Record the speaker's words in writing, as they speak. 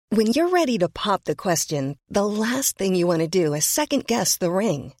When you're ready to pop the question, the last thing you want to do is second-guess the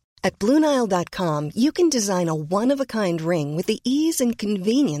ring. At BlueNile.com, you can design a one-of-a-kind ring with the ease and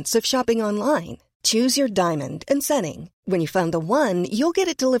convenience of shopping online. Choose your diamond and setting. When you find the one, you'll get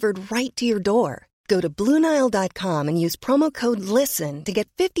it delivered right to your door. Go to BlueNile.com and use promo code LISTEN to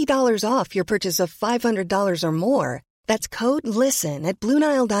get $50 off your purchase of $500 or more. That's code LISTEN at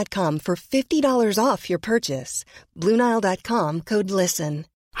BlueNile.com for $50 off your purchase. BlueNile.com, code LISTEN.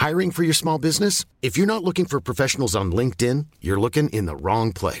 Hiring for your small business? If you're not looking for professionals on LinkedIn, you're looking in the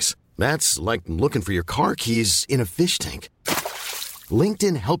wrong place. That's like looking for your car keys in a fish tank.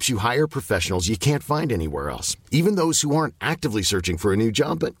 LinkedIn helps you hire professionals you can't find anywhere else, even those who aren't actively searching for a new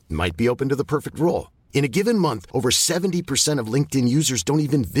job but might be open to the perfect role. In a given month, over 70% of LinkedIn users don't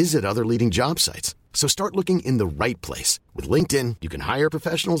even visit other leading job sites. So start looking in the right place. With LinkedIn, you can hire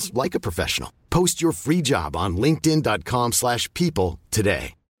professionals like a professional. Post your free job on linkedin.com/people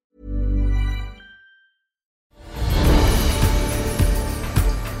today.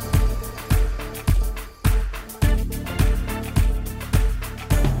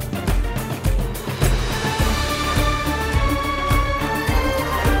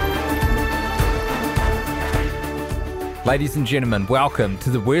 Ladies and gentlemen, welcome to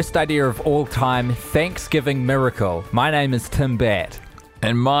the worst idea of all time, Thanksgiving Miracle. My name is Tim Batt.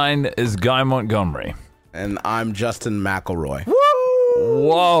 And mine is Guy Montgomery. And I'm Justin McElroy. Woo!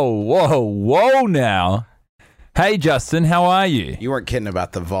 Whoa now. Hey, Justin, how are you? You weren't kidding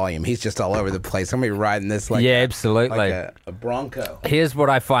about the volume. He's just all over the place. I'm going to be riding this like, absolutely. like a Bronco. Here's what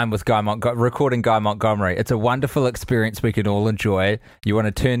I find with recording Guy Montgomery. It's a wonderful experience we can all enjoy. You want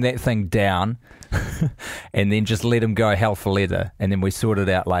to turn that thing down and then just let him go hell for leather, and then we sort it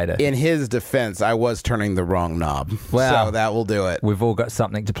out later. In his defense, I was turning the wrong knob. Well, so that will do it. We've all got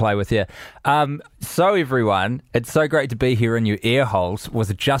something to play with here. So everyone, it's so great to be here in your ear holes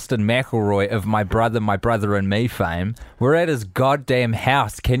with Justin McElroy of My Brother and Me fame. We're at his goddamn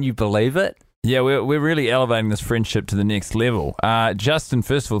house. Can you believe it? Yeah, we're really elevating this friendship to the next level. Justin,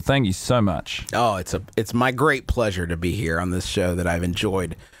 first of all, thank you so much. Oh, it's my great pleasure to be here on this show that I've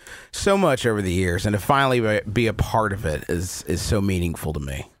enjoyed so much over the years, and to finally be a part of it is so meaningful to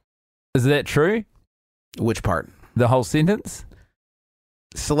me. Is that true? Which part? The whole sentence?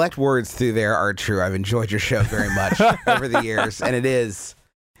 Select words through there are true. I've enjoyed your show very much over the years, and it is.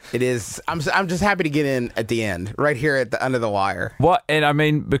 I'm just happy to get in at the end, right here at the under the wire. What? And I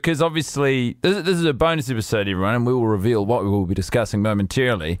mean, because obviously this is a bonus episode, everyone, and we will reveal what we will be discussing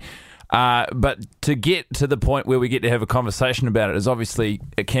momentarily. But to get to the point where we get to have a conversation about it is obviously,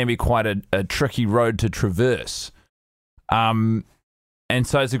 it can be quite a tricky road to traverse. And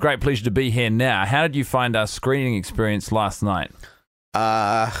so it's a great pleasure to be here now. How did you find our screening experience last night?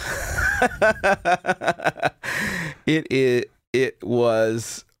 It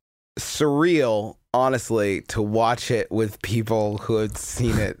was surreal, honestly, to watch it with people who had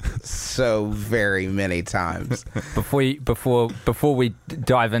seen it so very many times. Before we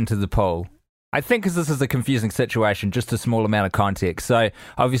dive into the poll, I think because this is a confusing situation, just a small amount of context. So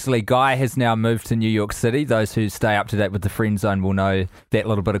obviously Guy has now moved to New York City. Those who stay up to date with the Friend Zone will know that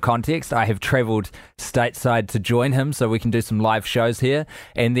little bit of context. I have travelled stateside to join him so we can do some live shows here.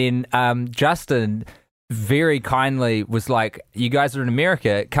 And then Justin very kindly was like, you guys are in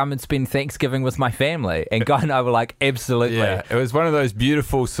America, come and spend Thanksgiving with my family. And Guy and I were like, absolutely. Yeah, it was one of those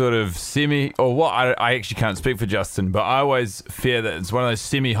beautiful sort of I actually can't speak for Justin, but I always fear that it's one of those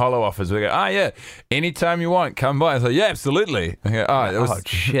semi-hollow offers where we go, yeah, anytime you want, come by. I was like, yeah, absolutely. I go,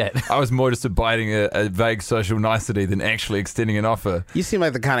 shit. I was more just abiding a vague social nicety than actually extending an offer. You seem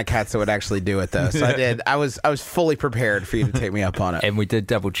like the kind of cats that would actually do it, though. So I was fully prepared for you to take me up on it. And we did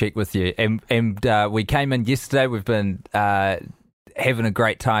double check with you. And we came in yesterday. We've been having a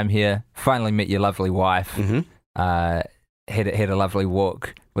great time here. Finally met your lovely wife. Mm-hmm. Had a lovely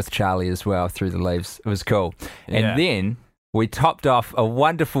walk with Charlie as well through the leaves. It was cool. And then we topped off a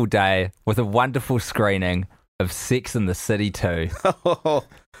wonderful day with a wonderful screening of Sex and the City 2.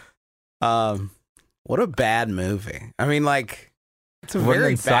 What a bad movie. I mean, like, it's a what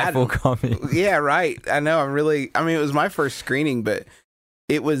very an insightful comment. Yeah, right. I know. It was my first screening, but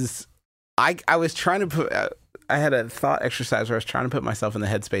it was. I was trying to put. I had a thought exercise where I was trying to put myself in the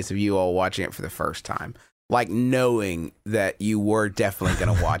headspace of you all watching it for the first time, like knowing that you were definitely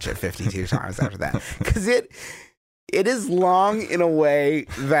going to watch it 52 times after that, because it is long in a way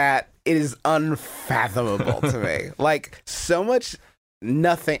that it is unfathomable to me. Like, so much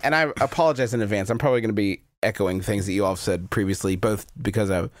nothing. And I apologize in advance. I'm probably going to be echoing things that you all have said previously, both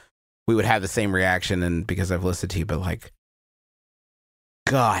because we would have the same reaction and because I've listened to you. But like,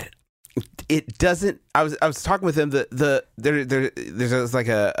 God. it doesn't. I was talking with him. There's like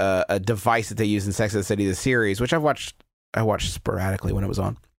a device that they use in Sex and the City, the series, which I watched sporadically when it was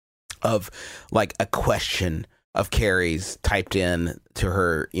on, of like a question of Carrie's typed in to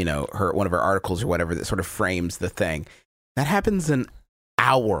her, her one of her articles or whatever that sort of frames the thing. That happens an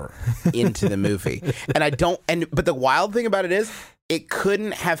hour into the movie, but the wild thing about it is it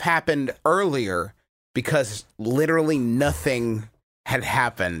couldn't have happened earlier because literally nothing had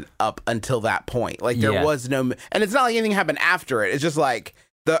happened up until that point. Like there was no, and it's not like anything happened after it. It's just like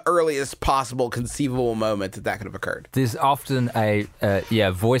the earliest possible conceivable moment that could have occurred. There's often a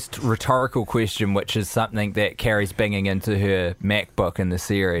voiced rhetorical question, which is something that Carrie's banging into her MacBook in the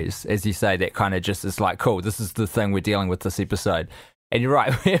series. As you say, that kind of just is like, cool, this is the thing we're dealing with this episode. And you're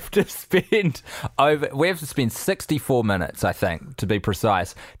right, we have to spend 64 minutes, I think, to be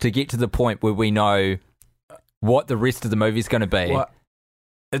precise, to get to the point where we know what the rest of the movie is going to be. Well,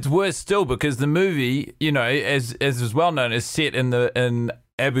 it's worse still because the movie, as is well known, is set in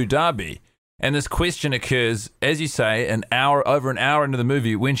Abu Dhabi, and this question occurs, as you say, over an hour into the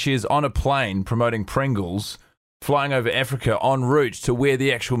movie when she is on a plane promoting Pringles, flying over Africa en route to where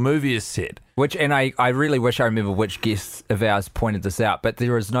the actual movie is set. And I really wish I remember which guest of ours pointed this out, but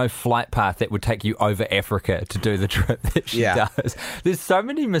there is no flight path that would take you over Africa to do the trip that she does. There's so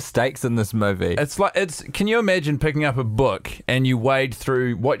many mistakes in this movie. Can you imagine picking up a book and you wade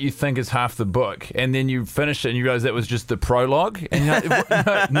through what you think is half the book, and then you finish it and you realize that was just the prologue? And you're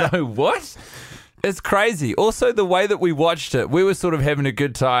like, no, what? It's crazy. Also, the way that we watched it, we were sort of having a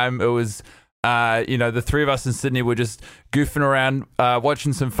good time. It was... the three of us in Sydney were just goofing around,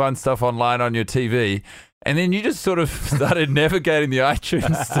 watching some fun stuff online on your TV. And then you just sort of started navigating the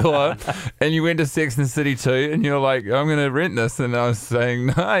iTunes store and you went to Sex and the City 2 and you're like, I'm going to rent this. And I was saying,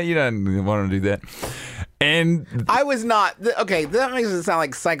 no, you don't want to do that. And I was not. Okay, that makes it sound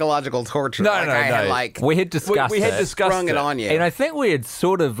like psychological torture. No. We had discussed it on you. And I think we had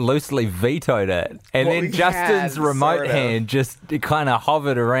sort of loosely vetoed it. And then Justin's remote hand just kind of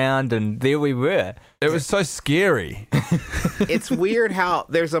hovered around and there we were. It was so scary. It's weird how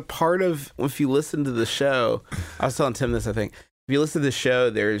there's a part of, if you listen to the show, I was telling Tim this, I think, if you listen to the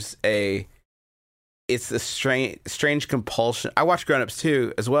show, it's a strange compulsion. I watch Grown Ups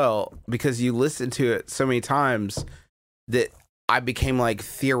too as well because you listen to it so many times that I became like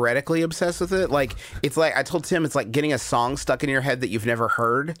theoretically obsessed with it. Like it's like I told Tim, it's like getting a song stuck in your head that you've never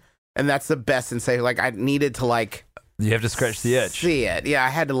heard, and that's the best sensation. Like I needed to like you have to scratch the itch, see it. Yeah, I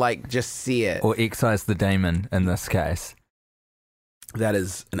had to like just see it or excise the demon in this case. That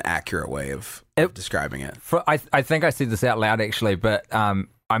is an accurate way of describing it. I think I said this out loud actually, but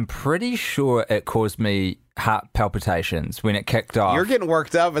I'm pretty sure it caused me heart palpitations when it kicked off. You're getting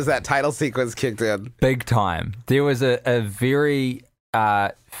worked up as that title sequence kicked in. Big time. There was a very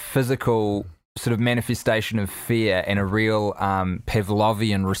physical sort of manifestation of fear and a real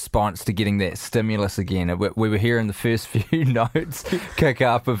Pavlovian response to getting that stimulus again. We were hearing the first few notes kick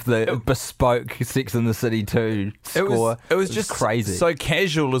up of the bespoke Sex and the City 2 score. It was just crazy. So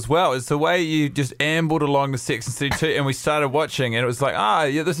casual as well. It's the way you just ambled along the Sex and the City 2 and we started watching and it was like,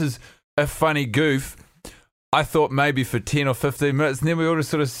 this is a funny goof. I thought maybe for 10 or 15 minutes and then we all just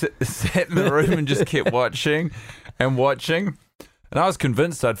sort of sat in the room and just kept watching and watching. And I was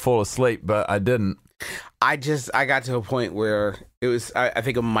convinced I'd fall asleep, but I didn't. I got to a point where it was, I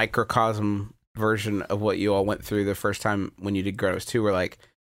think, a microcosm version of what you all went through the first time when you did Grown Ups 2, where like,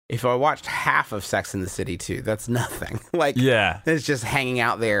 if I watched half of Sex and the City 2, that's nothing. Like, yeah, it's just hanging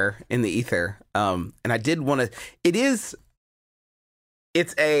out there in the ether. And I did want to,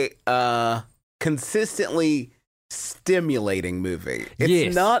 it's a consistently stimulating movie.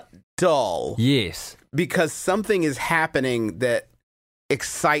 It's not dull. Yes. Because something is happening that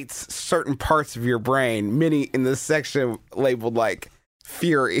excites certain parts of your brain, many in this section labeled like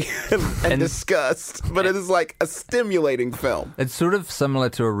fury and disgust, but it is like a stimulating film. It's sort of similar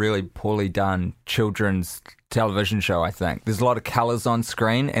to a really poorly done children's television show, I think. There's a lot of colours on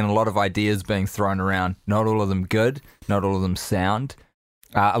screen and a lot of ideas being thrown around. Not all of them good, not all of them sound.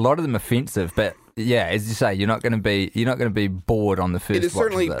 A lot of them offensive, but yeah, as you say, you're not going to be bored on the first watch of this. It is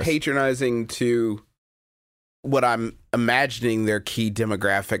certainly patronizing to what I'm imagining their key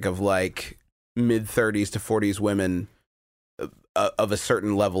demographic of like mid-30s to 40s women of a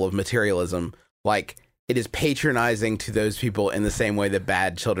certain level of materialism. Like, it is patronizing to those people in the same way that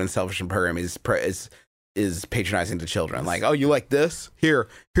bad children's television programming is patronizing to children. Like, oh, you like this? Here's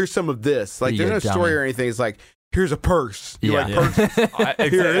some of this. Like, there's no story or anything. It's like, here's a purse. You like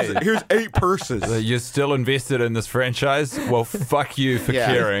purses? Here's 8 purses. You're still invested in this franchise? Well, fuck you for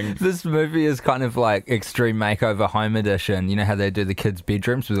caring. This movie is kind of like Extreme Makeover Home Edition. You know how they do the kids'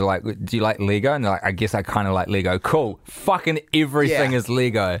 bedrooms? Where they're like, do you like Lego? And they're like, I guess I kind of like Lego. Cool. Fucking everything is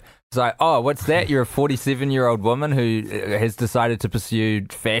Lego. It's like, oh, what's that? You're a 47-year-old woman who has decided to pursue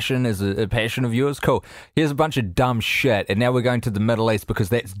fashion as a passion of yours? Cool. Here's a bunch of dumb shit. And now we're going to the Middle East because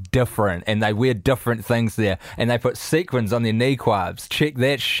that's different. And they wear different things there. And they put sequins on their knee quabs. Check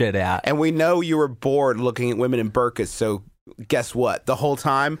that shit out. And we know you were bored looking at women in burqas, so guess what? The whole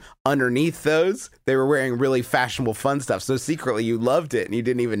time, underneath those, they were wearing really fashionable fun stuff. So secretly you loved it and you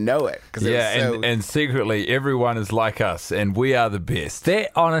didn't even know it. And secretly everyone is like us and we are the best.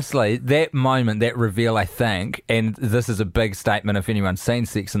 Honestly, that moment, that reveal, I think, and this is a big statement if anyone's seen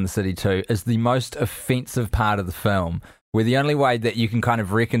Sex and the City 2, is the most offensive part of the film. Where the only way that you can kind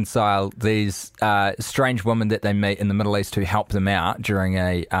of reconcile these strange women that they meet in the Middle East who help them out during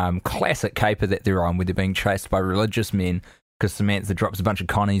a classic caper that they're on, where they're being chased by religious men because Samantha drops a bunch of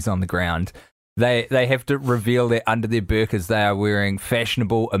connies on the ground. They have to reveal that under their burqas they are wearing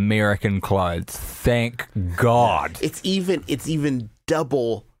fashionable American clothes. Thank God. It's even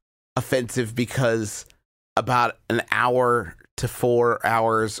double offensive because about an hour to 4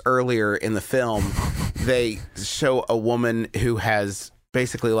 hours earlier in the film, they show a woman who has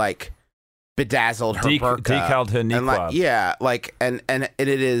basically like bedazzled her burqa, decaled her niqab. And it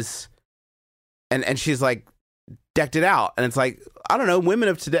is, and she's like decked it out, and it's like, I don't know, women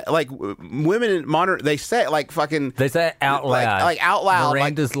of today, like women in modern, they say it like fucking, they say it out loud, like out loud.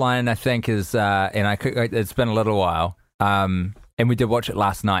 Miranda's line, I think, is, it's been a little while, and we did watch it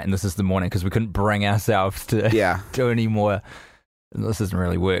last night, and this is the morning because we couldn't bring ourselves to do any more. This doesn't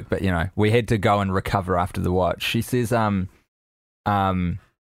really work, but we had to go and recover after the watch. She says,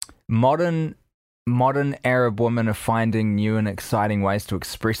 modern Arab women are finding new and exciting ways to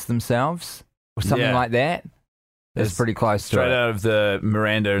express themselves, or something like that. That's pretty close to it. Straight out of the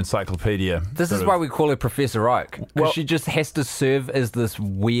Miranda Encyclopedia. This is why we call her Professor Oak, because she just has to serve as this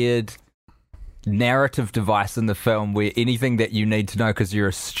weird narrative device in the film where anything that you need to know because you're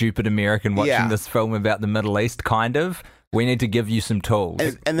a stupid American watching this film about the Middle East, kind of, we need to give you some tools.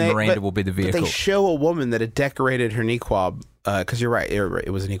 And Miranda will be the vehicle. But they show a woman that had decorated her niqab, because you're right,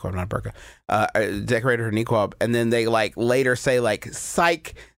 it was a niqab, not a burqa. Decorated her niqab, and then they like later say like,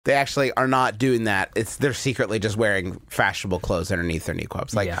 psych, they actually are not doing that. They're secretly just wearing fashionable clothes underneath their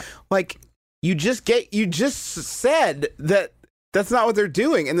niqabs. Like you just said that that's not what they're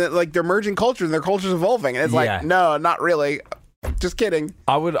doing, and that like they're merging cultures and their culture's evolving, and it's like, no, not really. Just kidding.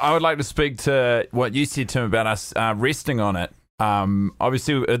 I would like to speak to what you said, Tim, about us resting on it.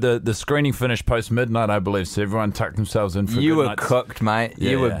 Obviously, the screening finished post midnight, I believe, so everyone tucked themselves in for You were cooked, mate.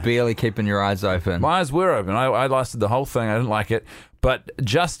 You were barely keeping your eyes open. My eyes were open. I lasted the whole thing. I didn't like it. But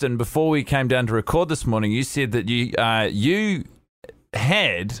Justin, before we came down to record this morning, you said that you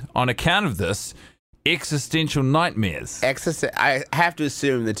had, on account of this, existential nightmares. I have to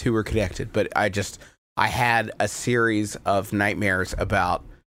assume the two were connected, but I had a series of nightmares about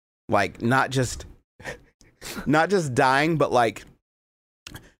like not just dying, but like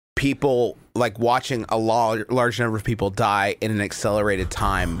people, like watching a large number of people die in an accelerated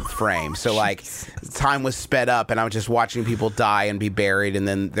time frame. So like time was sped up and I was just watching people die and be buried and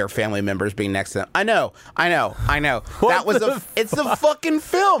then their family members being next to them. I know. It's a fucking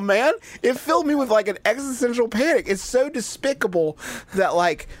film, man. It filled me with like an existential panic. It's so despicable that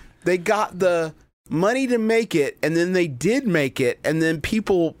like they got the money to make it and then they did make it and then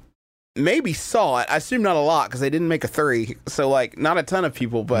people maybe saw it. I assume not a lot because they didn't make a 3. So, like, not a ton of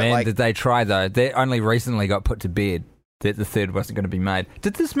people, but man, like... did they try, though? They only recently got put to bed that the 3rd wasn't going to be made.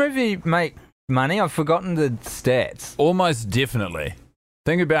 Did this movie make money? I've forgotten the stats. Almost definitely.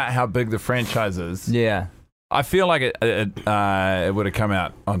 Think about how big the franchise is. Yeah. I feel like it would have come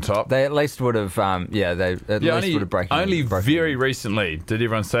out on top. They at least would have, would have broken. Only very recently did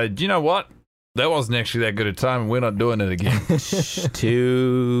everyone say, do you know what? That wasn't actually that good a time, and we're not doing it again.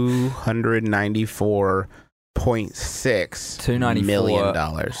 $294.6 million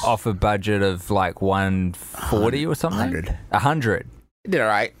off a budget of like 140 or something. 100. Did all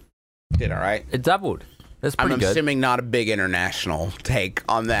right. It doubled. That's pretty good. I'm assuming not a big international take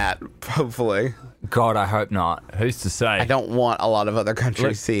on that. Hopefully. God, I hope not. Who's to say? I don't want a lot of other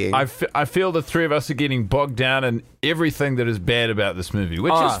countries seeing. I feel the three of us are getting bogged down in everything that is bad about this movie,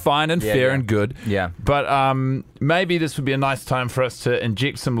 which is fine and fair and good. Yeah. But maybe this would be a nice time for us to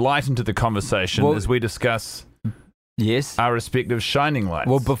inject some light into the conversation as we discuss Yes. our respective shining lights.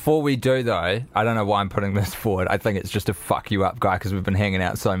 Well, before we do, though, I don't know why I'm putting this forward. I think it's just to fuck you up, Guy, because we've been hanging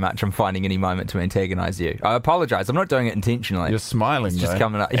out so much. I'm finding any moment to antagonise you. I apologise. I'm not doing it intentionally. You're smiling, It's just though,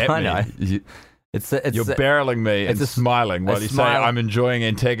 coming up. at I me. know. You're barreling me and smiling while you say I'm enjoying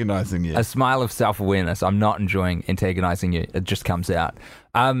antagonising you. A smile of self-awareness. I'm not enjoying antagonising you. It just comes out.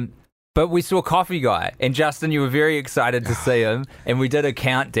 But we saw Coffee Guy, and Justin, you were very excited to see him, and we did a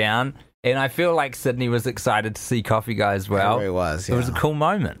countdown, and I feel like Sydney was excited to see Coffee Guy as well. It was. It was a cool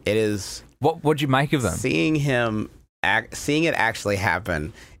moment. It is. What'd you make of him? Seeing it actually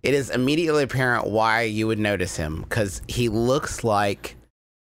happen, it is immediately apparent why you would notice him, because he looks like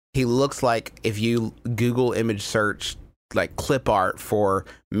if you Google image search like clip art for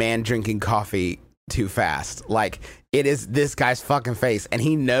man drinking coffee too fast. Like, it is this guy's fucking face, and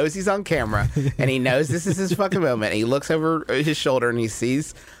he knows he's on camera, and he knows this is his fucking moment. And he looks over his shoulder and he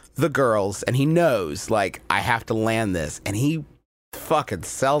sees the girls, and he knows, like, I have to land this, and he fucking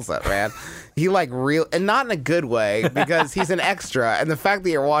sells it, man. He like real, and not in a good way, because he's an extra, and the fact that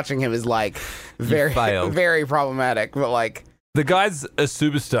you're watching him is like very very problematic. But like, the guy's a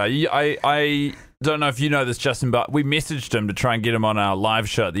superstar. I don't know if you know this, Justin, but we messaged him to try and get him on our live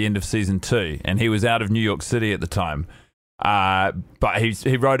show at the end of season 2, and he was out of New York City at the time. But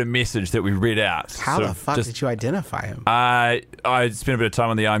he wrote a message that we read out. How the fuck did you identify him? I spent a bit of time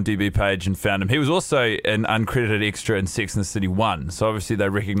on the IMDb page and found him. He was also an uncredited extra in Sex and the City 1, so obviously they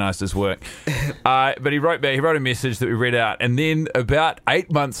recognised his work. But he wrote a message that we read out, and then about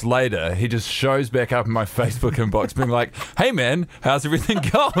 8 months later, he just shows back up in my Facebook inbox, being like, "Hey man, how's everything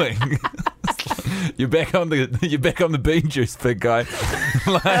going?" You're back on the bean juice, big guy.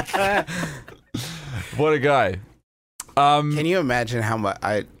 Like, what a guy. Can you imagine how much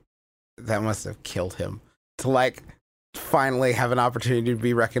that must have killed him to like finally have an opportunity to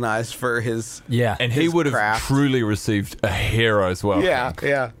be recognized for his and he would have truly received a hero's welcome.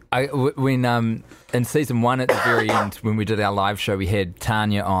 Yeah. When in season 1 at the very end, when we did our live show, we had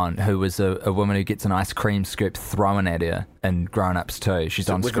Tanya on, who was a woman who gets an ice cream scoop thrown at her in Grown Ups 2. She's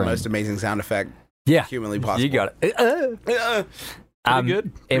on with screen. the most amazing sound effect humanly possible. You got it. Pretty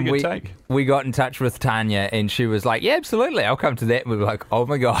good. And good take. We got in touch with Tanya, and she was like, "Yeah, absolutely, I'll come to that." And we were like, "Oh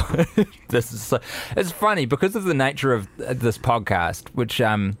my god, this is so." It's funny because of the nature of this podcast, which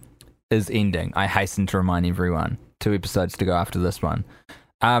is ending. I hasten to remind everyone, 2 episodes to go after this one.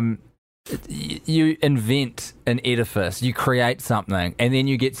 You invent an edifice, you create something, and then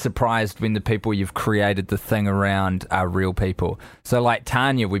you get surprised when the people you've created the thing around are real people. So like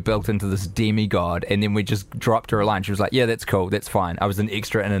Tanya, we built into this demigod, and then we just dropped her a line. She was like, "Yeah, that's cool, that's fine. I was an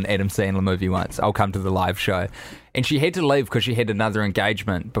extra in an Adam Sandler movie once. I'll come to the live show." And she had to leave because she had another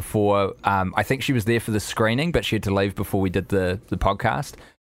engagement before. I think she was there for the screening, but she had to leave before we did the podcast.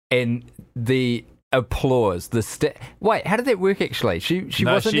 And the applause, wait, how did that work actually? She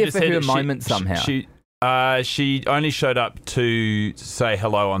wasn't there for her moment somehow. She only showed up to say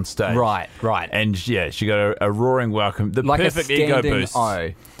hello on stage. Right. And yeah, she got a roaring welcome. The like perfect a ego standing boost.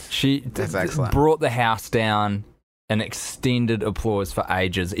 O. She brought the house down. An extended applause for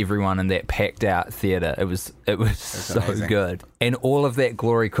ages. Everyone in that packed out theatre. It was so amazing. good. And all of that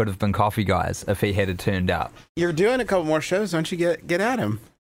glory could have been Coffee Guys if he had turned up. You're doing a couple more shows. Why don't you get at him?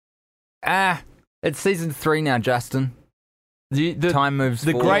 It's season 3 now, Justin. The time moves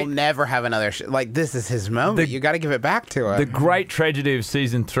forward. We'll never have another show. Like, this is his moment. You got to give it back to him. The great tragedy of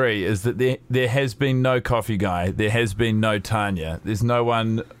season 3 is that there has been no Coffee Guy. There has been no Tanya. There's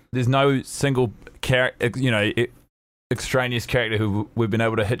no single character, extraneous character who we've been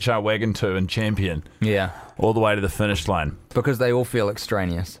able to hitch our wagon to and champion. Yeah. All the way to the finish line. Because they all feel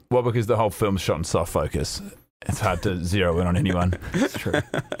extraneous. Well, because the whole film's shot in soft focus. It's hard to zero in on anyone. It's true.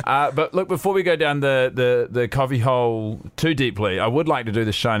 But look, before we go down the coffee hole too deeply, I would like to do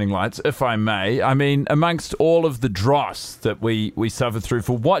the shining lights, if I may. I mean, amongst all of the dross that we suffered through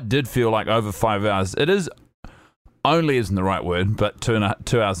for what did feel like over 5 hours, it is only isn't the right word, but 2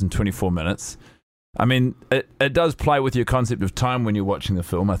 hours and 24 minutes. I mean, it does play with your concept of time when you're watching the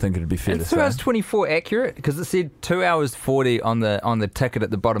film. I think it'd be fair to say. 2 hours 24 accurate? Because it said 2 hours 40 on the ticket at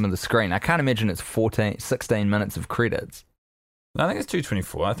the bottom of the screen. I can't imagine it's 16 minutes of credits. I think it's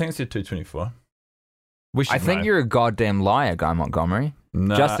 2:24. I think it said 2:24. I think you're a goddamn liar, Guy Montgomery.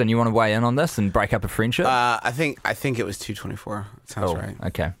 Nah. Justin, you want to weigh in on this and break up a friendship? I think it was 2:24. Sounds right.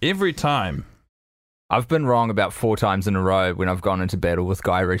 Okay. Every time. I've been wrong about 4 times in a row when I've gone into battle with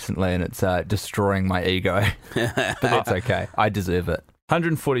Guy recently, and it's destroying my ego. But that's okay. I deserve it.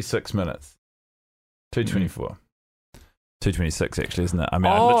 146 minutes. 2:24. 2:26 actually, isn't it? I mean,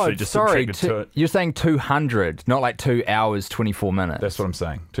 I literally just subtracted to it. You're saying 200, not like 2 hours, 24 minutes. That's what I'm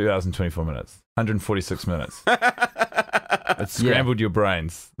saying. 2 hours and 24 minutes. 146 minutes. It scrambled your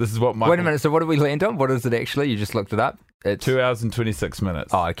brains. This is what Michael... Wait a minute. So what did we land on? What is it actually? You just looked it up? It's 2 hours and 26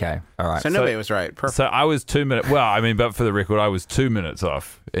 minutes. Oh, okay. All right. So nobody was right. Perfect. So I was 2 minutes... Well, I mean, but for the record, I was 2 minutes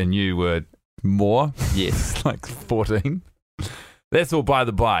off and you were more? Yes. Like 14. That's all by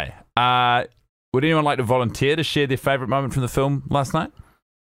the by. Would anyone like to volunteer to share their favourite moment from the film last night?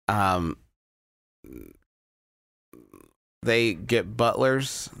 They get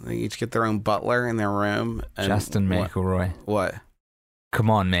butlers. They each get their own butler in their room. And Justin McElroy. What?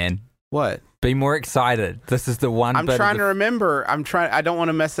 Come on, man. What? Be more excited. This is the one. I'm trying to remember. I don't want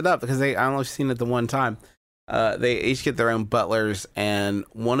to mess it up because I only seen it the one time. They each get their own butlers, and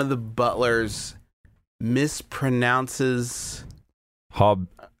one of the butlers mispronounces Hobbs.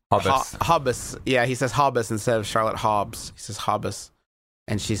 Hobbs. Yeah, he says Hobbs instead of Charlotte Hobbs. He says Hobbs,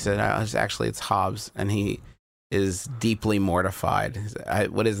 and she said, "Actually, it's Hobbs," and he is deeply mortified.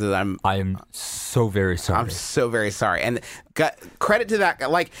 What is it? I am so very sorry. I'm so very sorry. And got credit to that guy.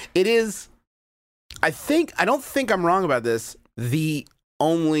 Like, it is, I don't think I'm wrong about this, the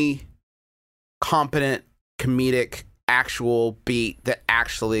only competent comedic actual beat that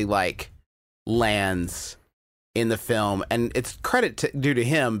actually like lands in the film. And it's due to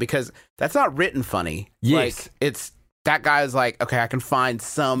him because that's not written funny. Yes. Like, it's, that guy is like, okay, I can find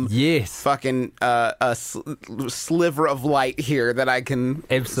some fucking sliver of light here that I can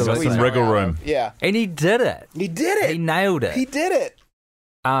absolutely some wriggle room. Yeah, and he did it. He did it. He nailed it. He did it.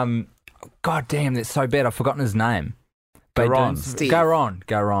 God damn, that's so bad. I've forgotten his name. Garon.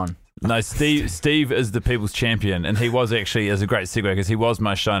 Garon. No, Steve is the people's champion, and he was actually, as a great segue, because he was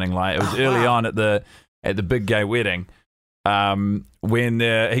my shining light. It was early on at the big gay wedding. When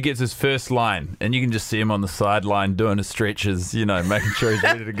he gets his first line, and you can just see him on the sideline doing his stretches, making sure he's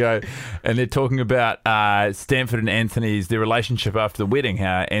ready to go. And they're talking about Stanford and Anthony's, their relationship after the wedding,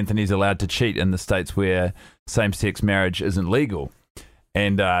 how Anthony's allowed to cheat in the states where same-sex marriage isn't legal.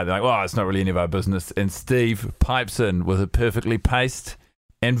 And they're like, well, it's not really any of our business. And Steve pipes in with a perfectly paced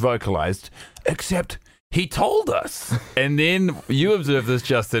and vocalized, except... he told us. And then you observe this,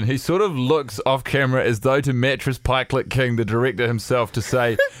 Justin. He sort of looks off camera as though to Mattress Pikelet King, the director himself, to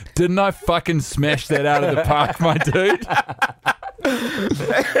say, didn't I fucking smash that out of the park, my dude?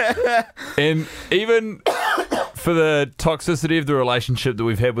 And even for the toxicity of the relationship that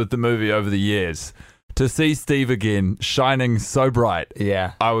we've had with the movie over the years, to see Steve again shining so bright,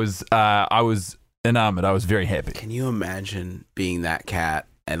 yeah, I was enamored. I was very happy. Can you imagine being that cat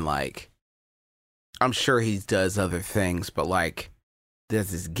and like, I'm sure he does other things, but like,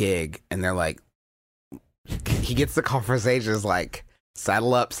 there's this gig, and they're like, he gets the conversation, is like,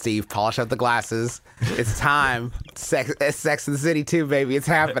 saddle up, Steve, polish up the glasses. It's time. Sex in the City 2, baby. It's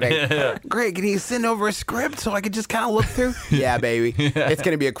happening. Yeah. Great. Can you send over a script so I could just kind of look through? Yeah, baby. It's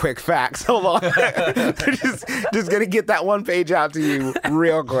going to be a quick fax. Hold on. just going to get that one page out to you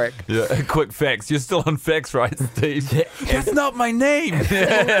real quick. Yeah, a quick fax. You're still on fax, right, Steve? That's not my name.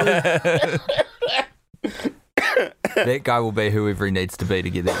 That guy will be whoever he needs to be to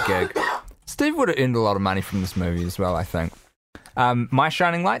get that gig. Steve would have earned a lot of money from this movie as well, I think. My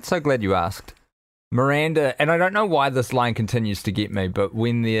shining light, so glad you asked. Miranda, and I don't know why this line continues to get me, but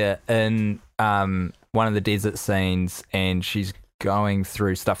when they're in one of the desert scenes and she's going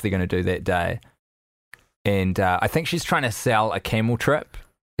through stuff they're going to do that day, and I think she's trying to sell a camel trip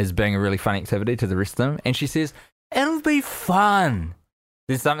as being a really fun activity to the rest of them, and she says, it'll be fun.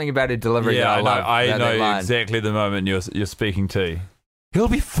 There's something about her delivery that I love. I know exactly the moment you're speaking to. It'll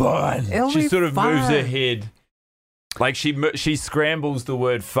be fun. She sort of moves her head. Like she scrambles the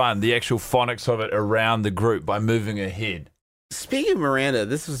word fun, the actual phonics of it, around the group by moving her head. Speaking of Miranda,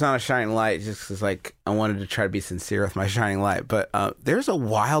 this was not a shining light, just because like I wanted to try to be sincere with my shining light. But there's a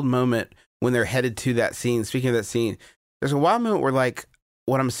wild moment when they're headed to that scene. Speaking of that scene, there's a wild moment where like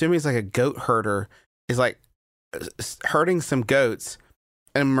what I'm assuming is like a goat herder is like herding some goats.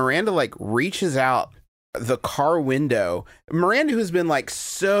 And Miranda like reaches out the car window. Miranda, who's been like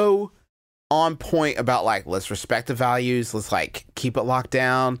so on point about like, let's respect the values. Let's like keep it locked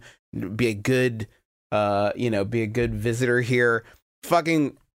down, be a good, be a good visitor here.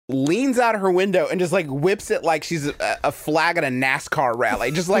 Fucking leans out of her window and just like whips it like she's a flag at a NASCAR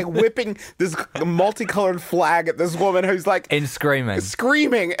rally. Just like whipping this multicolored flag at this woman who's like and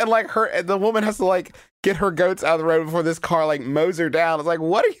screaming, and like the woman has to like get her goats out of the road before this car like mows her down. It's like,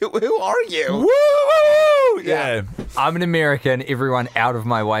 what are you? Who are you? Woo! Yeah. I'm an American. Everyone out of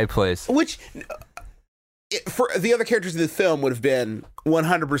my way, please. Which for the other characters in the film would have been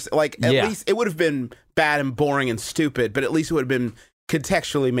 100%. Like at least it would have been bad and boring and stupid, but at least it would have been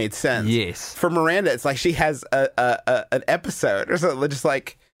contextually made sense. Yes. For Miranda, it's like she has an episode or something. Just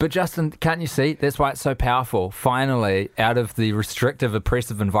like But Justin, can't you see? That's why it's so powerful. Finally, out of the restrictive,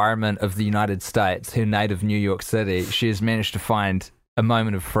 oppressive environment of the United States, her native New York City, she has managed to find a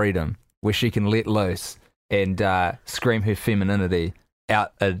moment of freedom where she can let loose and scream her femininity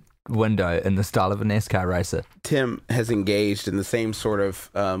out a window in the style of a NASCAR racer. Tim has engaged in the same sort of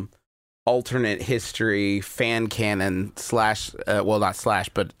alternate history fan canon the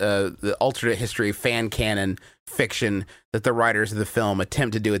alternate history fan canon fiction that the writers of the film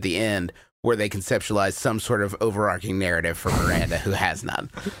attempt to do at the end, where they conceptualize some sort of overarching narrative for Miranda who has none.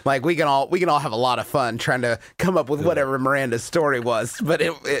 Like we can all have a lot of fun trying to come up with whatever Miranda's story was, but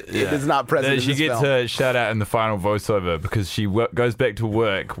it is not present in this film. She gets a shout out in the final voiceover because she goes back to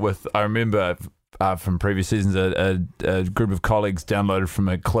work with, I remember from previous seasons, a group of colleagues downloaded from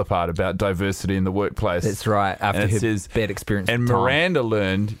a clip art about diversity in the workplace. That's right, after her bad experience. And Miranda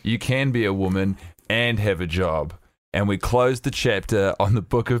learned you can be a woman and have a job. And we closed the chapter on the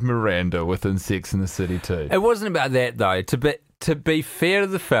Book of Miranda within Sex and the City too. It wasn't about that though. To be fair to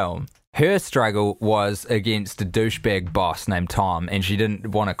the film, her struggle was against a douchebag boss named Tom, and she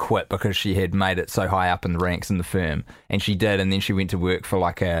didn't want to quit because she had made it so high up in the ranks in the firm, and she did. And then she went to work for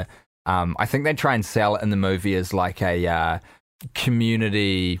like a, I think they try and sell it in the movie as like a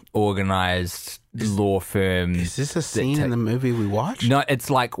community organized law firm. Is this a scene in the movie we watched? No, it's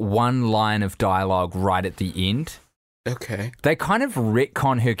like one line of dialogue right at the end. Okay. They kind of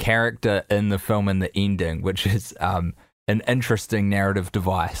retcon her character in the film in the ending, which is an interesting narrative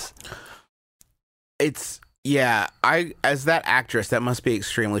device. As that actress, that must be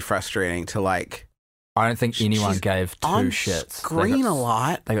extremely frustrating to like. I don't think anyone gave two shits. Screen a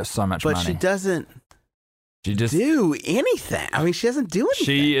lot. They got so much money. But she doesn't do anything. I mean, she doesn't do anything.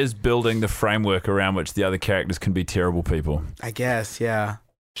 She is building the framework around which the other characters can be terrible people. I guess, yeah.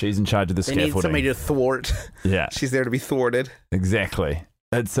 She's in charge of the scaffolding. They need somebody to thwart. Yeah. She's there to be thwarted. Exactly.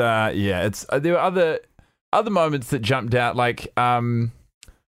 It's it's there were other moments that jumped out, like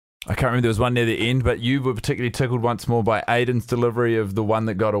I can't remember, there was one near the end, but you were particularly tickled once more by Aiden's delivery of The One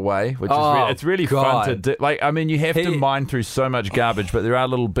That Got Away, which is it's really fun to do. Like, I mean, you have to mine through so much garbage, but there are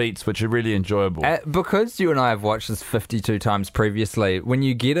little beats which are really enjoyable. Because you and I have watched this 52 times previously, when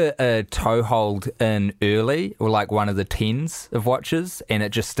you get a toehold in early, or like one of the tens of watches, and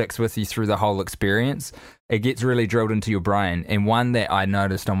it just sticks with you through the whole experience, it gets really drilled into your brain. And one that I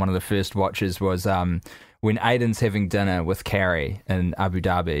noticed on one of the first watches was when Aiden's having dinner with Carrie in Abu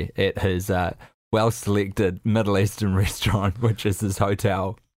Dhabi at his well-selected Middle Eastern restaurant, which is his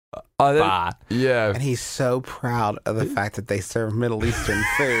hotel bar. Yeah. And he's so proud of the fact that they serve Middle Eastern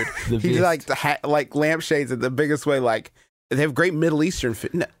food. He's like like lampshades in the biggest way. Like, they have great Middle Eastern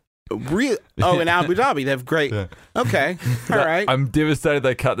food. No, in Abu Dhabi, they have great. Yeah. Okay, all right. I'm devastated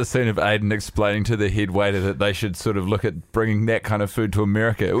they cut the scene of Aiden explaining to the head waiter that they should sort of look at bringing that kind of food to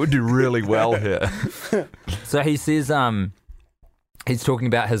America. It would do really well here. So he says, he's talking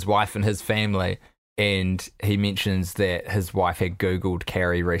about his wife and his family, and he mentions that his wife had Googled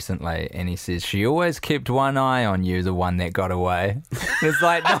Carrie recently, and he says, she always kept one eye on you, the one that got away. It's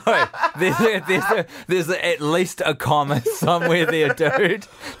like, no, there's at least a comma somewhere there, dude.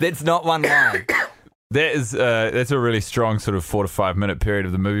 That's not one line. That's a really strong sort of 4 to 5 minute period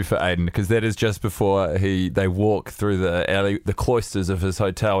of the movie for Aiden, because that is just before they walk through the cloisters of his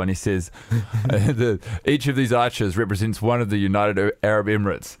hotel, and he says, each of these arches represents one of the United Arab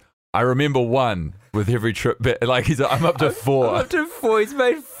Emirates. I remember one with every trip. Like, I'm up to 4. I'm up to 4. He's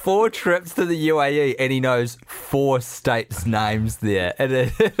made 4 trips to the UAE, and he knows 4 states' names there. And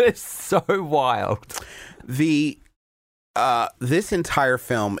it is so wild. This entire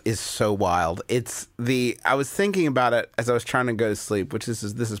film is so wild. I was thinking about it as I was trying to go to sleep, which this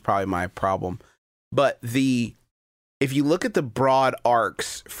is probably my problem. But if you look at the broad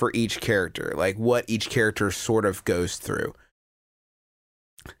arcs for each character, like what each character sort of goes through.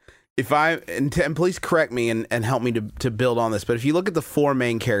 And please correct me and help me to build on this, but if you look at the 4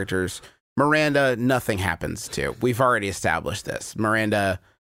 main characters, Miranda, nothing happens to. We've already established this. Miranda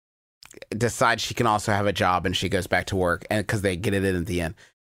decides she can also have a job, and she goes back to work, and because they get it in at the end.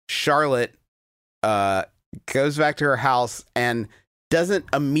 Charlotte goes back to her house and doesn't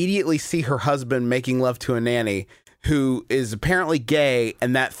immediately see her husband making love to a nanny who is apparently gay,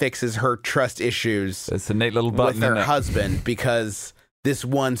 and that fixes her trust issues. It's a neat little button with her husband because this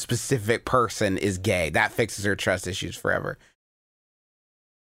one specific person is gay. That fixes her trust issues forever.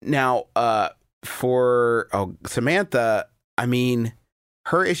 Now, for Samantha, I mean,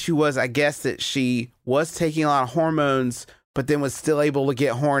 her issue was, I guess, that she was taking a lot of hormones, but then was still able to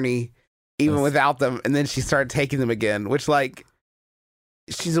get horny even without them. And then she started taking them again, which, like,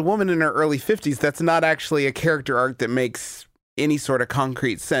 she's a woman in her early 50s. That's not actually a character arc that makes any sort of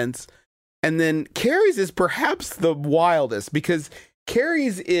concrete sense. And then Carrie's is perhaps the wildest, because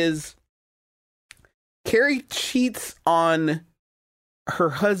Carrie cheats on her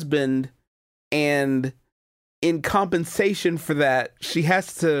husband, and in compensation for that, she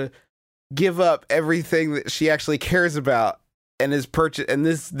has to give up everything that she actually cares about, and is purchased. And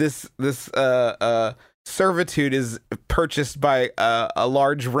this servitude is purchased by a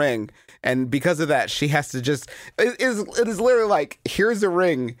large ring, and because of that, she has to just. It is literally like, here's a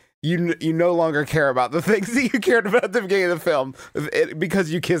ring. You no longer care about the things that you cared about at the beginning of the film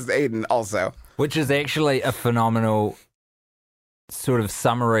because you kissed Aiden also. Which is actually a phenomenal sort of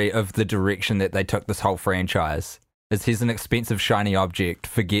summary of the direction that they took this whole franchise. Is here's an expensive shiny object,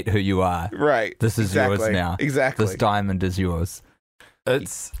 forget who you are. Right. This is yours now. Exactly. This diamond is yours.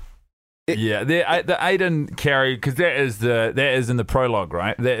 The Aiden Carrie, because that is in the prologue,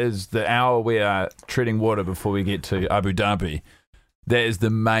 right? That is the hour we are treading water before we get to Abu Dhabi. That is the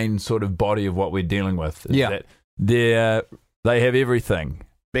main sort of body of what we're dealing with. That they have everything.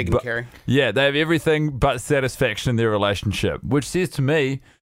 Big and Carrie. Yeah, they have everything but satisfaction in their relationship, which says to me,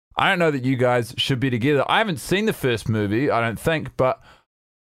 I don't know that you guys should be together. I haven't seen the first movie, I don't think, but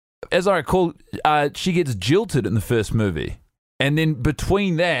as I recall, she gets jilted in the first movie. And then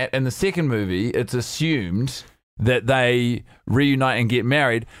between that and the second movie, it's assumed that they reunite and get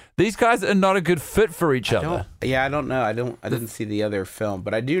married. These guys are not a good fit for each other. I don't know. I didn't see the other film,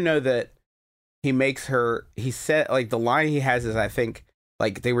 but I do know that he said, like, the line he has is, I think,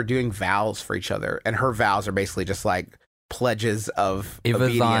 like, they were doing vows for each other, and her vows are basically just like pledges of ever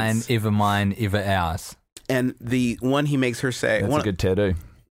obedience. thine, ever mine, ever ours. And the one he makes her say, that's a good tattoo.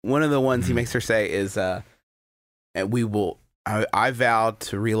 One of the ones he makes her say is, and we will. I vow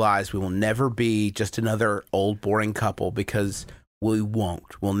to realize we will never be just another old boring couple, because we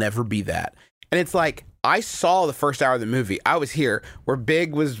won't. We'll never be that. And it's like, I saw the first hour of the movie. I was here where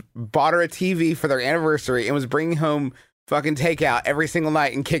Big bought her a TV for their anniversary and was bringing home fucking takeout every single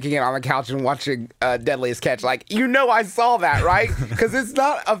night and kicking it on the couch and watching Deadliest Catch. Like, I saw that, right? Because it's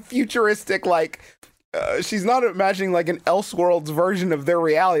not a futuristic, like, she's not imagining like an Elseworlds version of their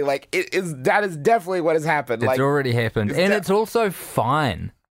reality. Like, that is definitely what has happened. It's already happened. And it's also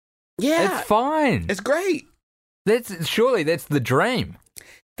fine. Yeah. It's fine. It's great. Surely that's the dream.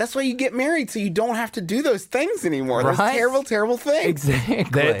 That's why you get married, so you don't have to do those things anymore. Right? Those terrible, terrible things.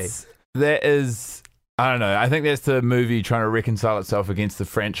 Exactly. That is, I don't know. I think that's the movie trying to reconcile itself against the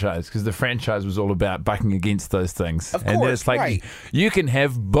franchise, because the franchise was all about bucking against those things. Of course, and it's like, right. You can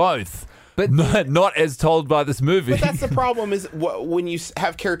have both. But not as told by this movie. But that's the problem, is when you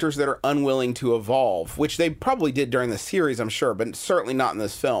have characters that are unwilling to evolve, which they probably did during the series, I'm sure, but certainly not in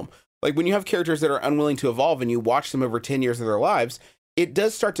this film. Like, when you have characters that are unwilling to evolve and you watch them over 10 years of their lives, it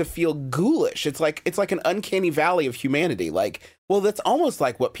does start to feel ghoulish. It's like an uncanny valley of humanity. Like, well, that's almost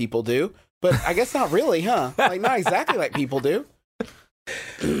like what people do, but I guess not really, huh? Like, not exactly like people do.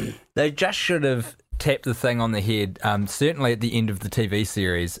 They just should have tapped the thing on the head, certainly at the end of the TV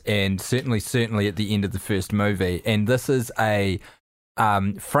series, and certainly at the end of the first movie. And this is a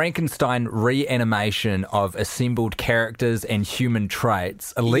Frankenstein reanimation of assembled characters and human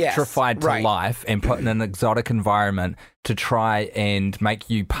traits, electrified to life and put in an exotic environment to try and make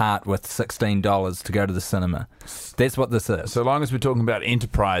you part with $16 to go to the cinema. That's what this is. So long as we're talking about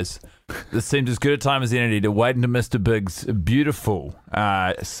Enterprise, this seems as good a time as any to wade into Mr. Big's beautiful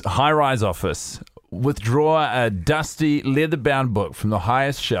high-rise office, withdraw a dusty leather-bound book from the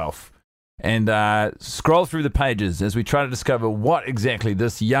highest shelf, and scroll through the pages as we try to discover what exactly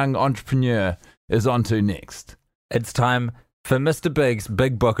this young entrepreneur is onto next. It's time for Mr. Big's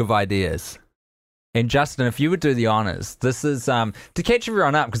Big Book of Ideas. And Justin, if you would do the honors, this is to catch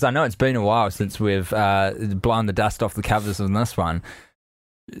everyone up, because I know it's been a while since we've blown the dust off the covers on this one.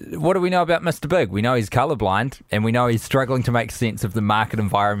 What do we know about Mr. Big? We know he's colorblind, and we know he's struggling to make sense of the market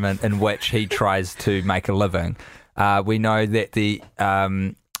environment in which he tries to make a living. We know that the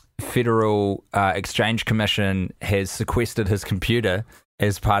Federal Exchange Commission has sequestered his computer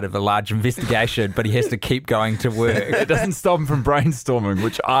as part of a large investigation, but he has to keep going to work. It doesn't stop him from brainstorming,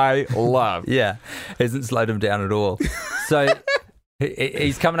 which I love. Yeah, hasn't slowed him down at all. So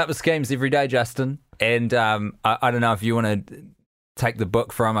he's coming up with schemes every day, Justin. And I don't know if you want to take the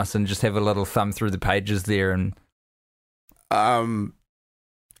book from us and just have a little thumb through the pages there. And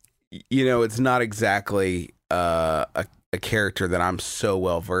it's not exactly a character that I'm so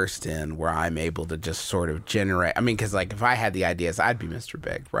well versed in where I'm able to just sort of generate. I mean, because like if I had the ideas, I'd be Mr.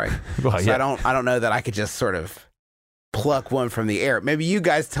 Big, right? Well, so yeah. I don't know that I could just sort of pluck one from the air. Maybe you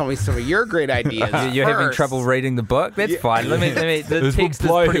guys tell me some of your great ideas. You're having trouble reading the book? That's fine. Let me. The text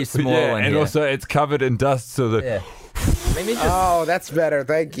is pretty small, and here. Also it's covered in dust, so the. Yeah. Let me just, Oh, that's better.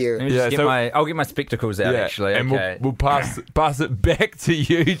 Thank you. let me just I'll get my spectacles out, actually. And Okay. we'll pass it back to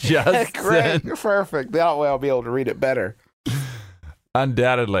you, Justin. Great. Perfect. That way I'll be able to read it better.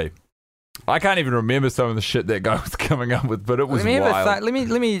 Undoubtedly. I can't even remember some of the shit that guy was coming up with, but it was wild. Let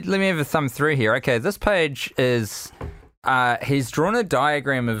me have a thumb through here. Okay, this page is he's drawn a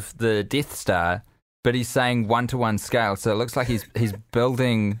diagram of the Death Star, but he's saying 1-to-1 scale. So it looks like he's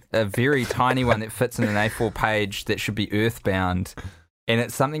building a very tiny one that fits in an A4 page that should be earthbound, and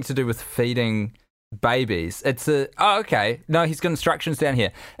it's something to do with feeding babies. He's got instructions down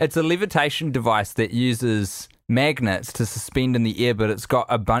here. It's a levitation device that uses magnets to suspend in the air, but it's got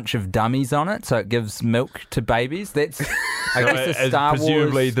a bunch of dummies on it, so it gives milk to babies. That's I guess a Star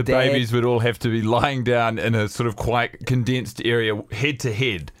presumably Wars the dad. babies would all have to be lying down in a sort of quite condensed area, head to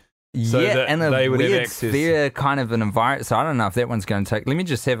head. So that and a they would have weird access. sphere kind of an environment. So I don't know if that one's going to take. Let me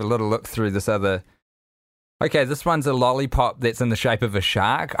just have a little look through this other. Okay, this one's a lollipop that's in the shape of a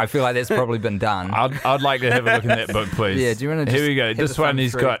shark. I feel like that's probably been done. I'd like to have a look in that book, please. Yeah, do you want to? Here we go. This one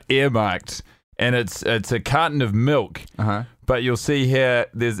he's got earmarked, and it's a carton of milk. But you'll see here,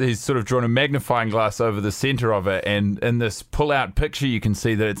 he's sort of drawn a magnifying glass over the center of it, and in this pull-out picture, you can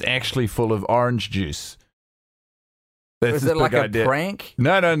see that it's actually full of orange juice. That's Is his it like big a idea. prank?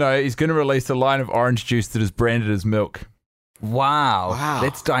 No. He's going to release a line of orange juice that is branded as milk. Wow,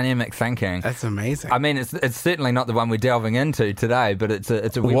 that's dynamic thinking. That's amazing. I mean, it's certainly not the one we're delving into today, but it's a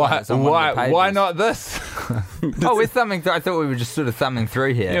weird one. It's on one of the pages. Why not this? Oh, we're thumbing through. I thought we were just sort of thumbing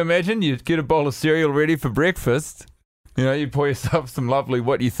through here. Can you imagine you'd get a bowl of cereal ready for breakfast. You know, you pour yourself some lovely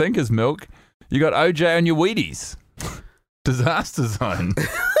what you think is milk. You got OJ on your Wheaties. Disaster zone.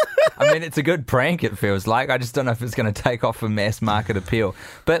 I mean, it's a good prank, it feels like. I just don't know if it's going to take off for mass market appeal.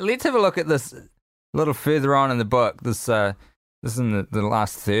 But let's have a look at this a little further on in the book. This is in the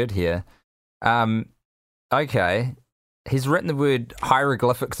last third here. Okay. He's written the word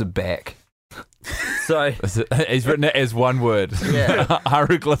hieroglyphics are back. So he's written it as one word. Yeah.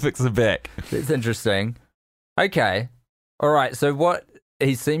 Hieroglyphics are back. That's interesting. Okay. All right. So what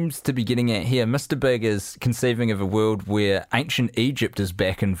he seems to be getting at here, Mr. Big is conceiving of a world where ancient Egypt is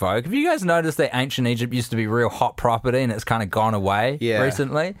back in vogue. Have you guys noticed that ancient Egypt used to be real hot property and it's kind of gone away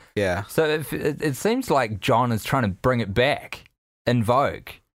recently? Yeah. So it seems like John is trying to bring it back in vogue.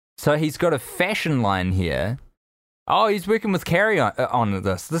 So he's got a fashion line here. Oh, he's working with Carrie on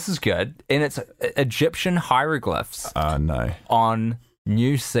this. This is good. And it's Egyptian hieroglyphs No. on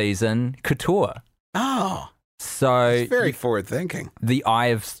new season couture. Oh. So It's very forward thinking. the Eye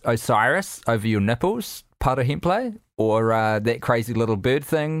of Osiris over your nipples, para ejemplo, or that crazy little bird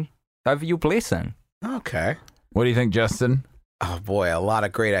thing over your blessing. Okay. What do you think, Justin? Oh boy, a lot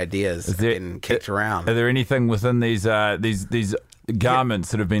of great ideas getting kicked around. Are there anything within these garments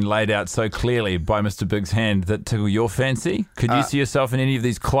that have been laid out so clearly by Mr. Big's hand that tickle your fancy? Could you see yourself in any of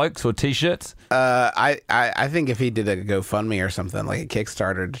these cloaks or T-shirts? I think if he did a GoFundMe or something like a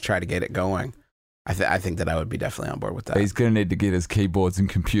Kickstarter to try to get it going, I think that I would be definitely on board with that. He's going to need to get his keyboards and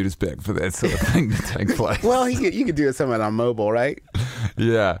computers back for that sort of thing to take place. Well, you could do something on mobile, right?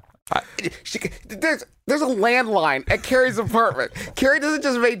 Yeah. There's a landline at Carrie's apartment. Carrie doesn't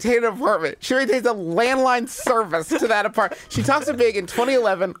just maintain an apartment. She maintains a landline service to that apartment. She talks to Big in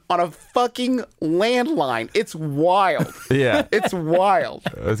 2011 on a fucking landline. It's wild. Yeah. It's wild.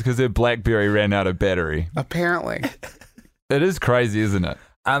 It's because their BlackBerry ran out of battery. Apparently. It is crazy, isn't it?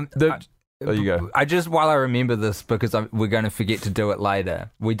 There you go. While I remember this, because we're going to forget to do it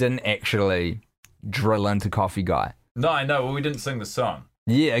later, we didn't actually drill into Coffee Guy. No, I know. Well, we didn't sing the song.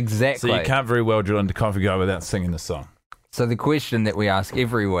 Yeah, exactly. So you can't very well drill into Coffee Guy without singing the song. So the question that we ask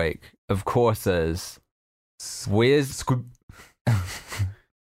every week, of course, is where's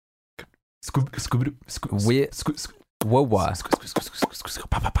Wawa?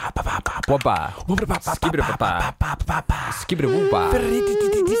 Wabba. Skibidi-wabba. Skibidi-boo.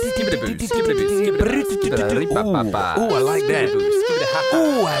 Ooh, I like that.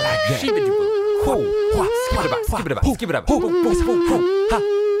 Ooh, I like that. Skibidi-boo.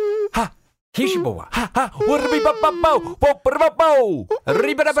 Hishibowa.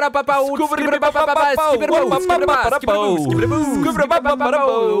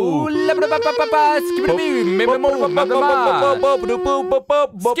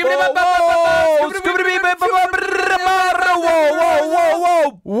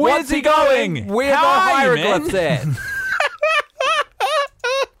 Where's he going? Where are the hieroglyphs at?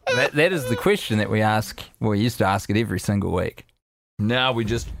 That is the question that we ask. Well, we used to ask it every single week. Now we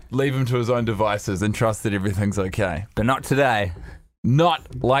just leave him to his own devices and trust that everything's okay. But not today.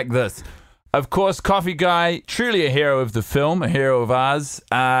 Not like this. Of course, Coffee Guy, truly a hero of the film, a hero of ours.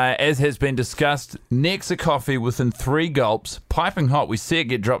 As has been discussed, necks a coffee within 3 gulps, piping hot. We see it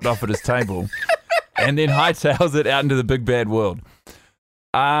get dropped off at his table, and then hightails it out into the big bad world.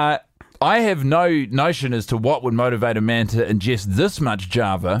 I have no notion as to what would motivate a man to ingest this much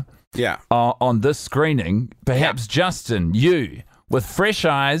Java on this screening. Perhaps, Justin, you, with fresh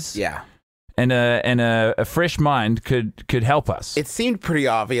eyes... And a fresh mind could help us. It seemed pretty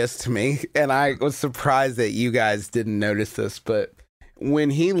obvious to me, and I was surprised that you guys didn't notice this. But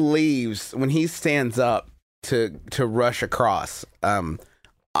when he leaves, when he stands up to rush across,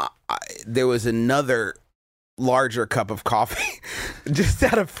 there was another larger cup of coffee just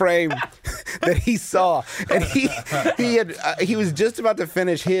out of frame that he saw, and he was just about to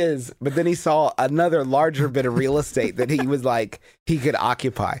finish his, but then he saw another larger bit of real estate that he was like he could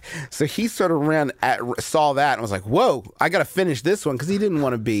occupy. So he sort of saw that and was like, "Whoa, I got to finish this one," because he didn't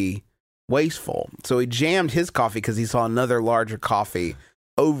want to be wasteful. So he jammed his coffee because he saw another larger coffee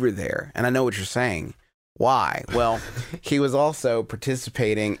over there. And I know what you're saying. Why? Well, he was also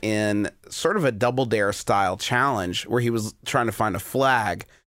participating in sort of a Double Dare style challenge where he was trying to find a flag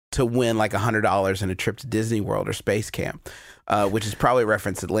to win like $100 in a trip to Disney World or Space Camp, which is probably a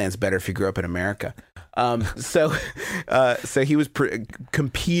reference that lands better if you grew up in America. So he was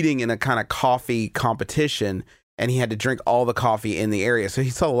competing in a kind of coffee competition, and he had to drink all the coffee in the area. So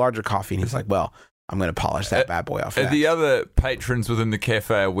he saw a larger coffee, and he's like, well, I'm going to polish that bad boy off. Are the other patrons within the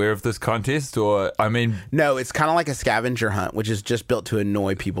cafe aware of this contest? Or, I mean... No, it's kind of like a scavenger hunt, which is just built to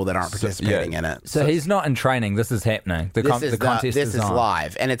annoy people that aren't participating in it. So he's not in training. This is happening. The contest is on.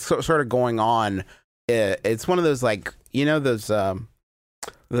 Live. And it's sort of going on. It's one of those, like, you know, those... I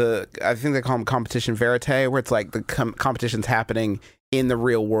think they call them competition verite, where it's like the competition's happening in the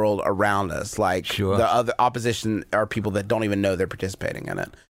real world around us. Like, the other opposition are people that don't even know they're participating in it.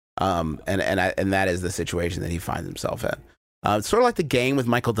 And that is the situation that he finds himself in. It's sort of like The Game with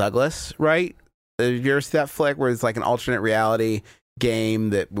Michael Douglas, right? Have you ever seen that flick where it's like an alternate reality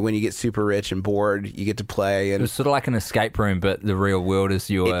game that when you get super rich and bored, you get to play? And it's sort of like an escape room, but the real world is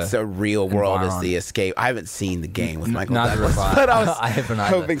your. It's the real world is the escape. I haven't seen The Game with Michael Douglas, but I was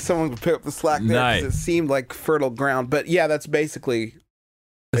hoping someone would pick up the slack there because it seemed like fertile ground. But yeah, that's basically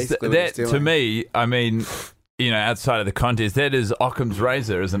what it's doing. To me, I mean. You know, outside of the contest, that is Occam's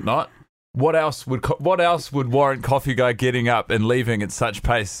razor, is it not? What else would warrant Coffee Guy getting up and leaving at such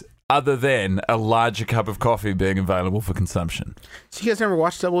pace, other than a larger cup of coffee being available for consumption? So you guys never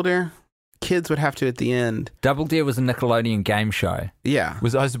watched Double Dare? Kids would have to at the end. Double Dare was a Nickelodeon game show. Yeah,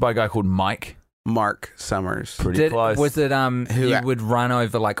 was it hosted by a guy called Mark Summers. Pretty close. Was it you would run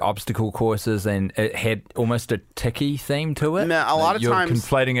over like obstacle courses and it had almost a ticky theme to it? No, a lot of times you're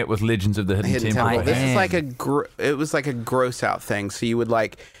conflating it with Legends of the Hidden Temple. This is like it was like a gross out thing. So you would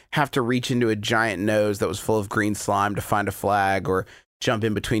like have to reach into a giant nose that was full of green slime to find a flag, or jump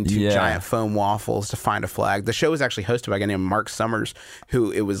in between two giant foam waffles to find a flag. The show was actually hosted by a guy named Mark Summers,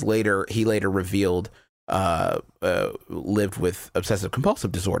 who he later revealed lived with obsessive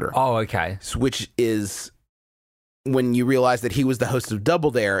compulsive disorder. Oh, okay. Which is, when you realize that he was the host of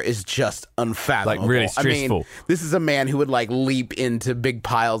Double Dare, is just unfathomable. Like really stressful. I mean, this is a man who would like leap into big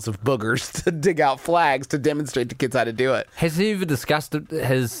piles of boogers to dig out flags to demonstrate to kids how to do it. Has he ever discussed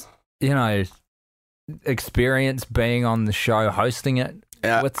his, experience being on the show, hosting it?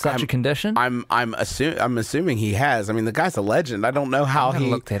 With such a condition? I'm assuming he has. I mean, the guy's a legend. I don't know how he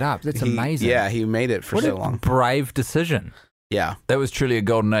looked it up. That's amazing. Yeah, he made it for so long. Brave decision. Yeah, that was truly a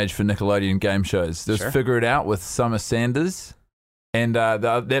golden age for Nickelodeon game shows. There's Figure It Out with Summer Sanders, and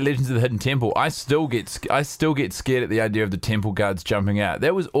their Legends of the Hidden Temple. I still get scared at the idea of the temple guards jumping out.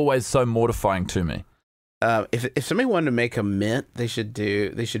 That was always so mortifying to me. If somebody wanted to make a mint, they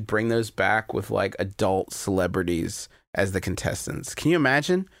should bring those back with like adult celebrities as the contestants. Can you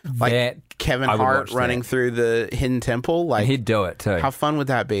imagine Kevin Hart running through the Hidden Temple? Like, he'd do it too. How fun would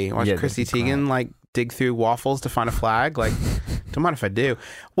that be? Watch Chrissy Teigen like dig through waffles to find a flag. Like, don't mind if I do.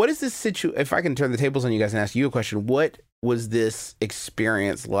 What is this situation? If I can turn the tables on you guys and ask you a question, what was this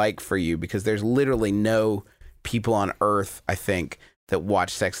experience like for you? Because there's literally no people on earth, I think, that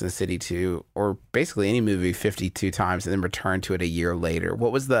watch Sex and the City 2 or basically any movie 52 times and then return to it a year later.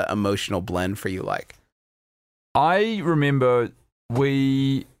 What was the emotional blend for you like? I remember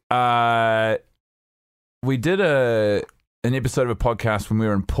we did an episode of a podcast when we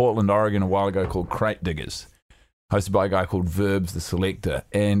were in Portland, Oregon a while ago called Crate Diggers, hosted by a guy called Verbs the Selector,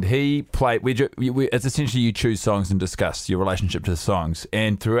 and he played. It's essentially you choose songs and discuss your relationship to the songs,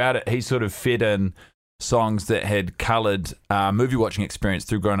 and throughout it, he sort of fed in songs that had coloured movie watching experience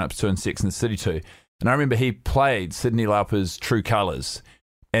through Grown Ups 2 and Sex and the City 2. And I remember he played Cyndi Lauper's True Colours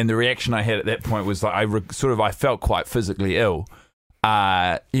and the reaction I had at that point was like I felt quite physically ill,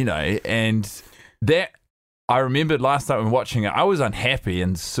 and that I remembered last night when watching it, I was unhappy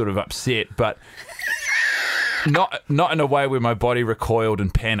and sort of upset, but not in a way where my body recoiled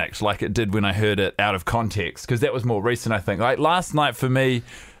and panicked like it did when I heard it out of context, because that was more recent, I think. Like last night for me,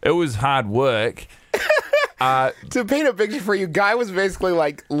 it was hard work. To paint a picture for you, Guy was basically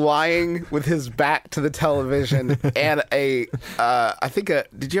like lying with his back to the television and did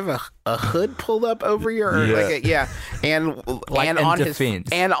you have a hood pulled up over your, and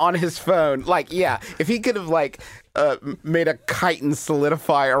on his phone, if he could have made a kite and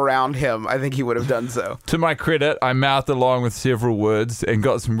solidify around him, I think he would have done so. To my credit, I mouthed along with several words and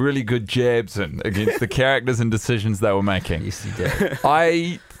got some really good jabs in against the characters and decisions they were making. Yes, you did.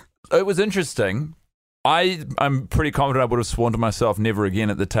 It was interesting. I'm pretty confident I would have sworn to myself never again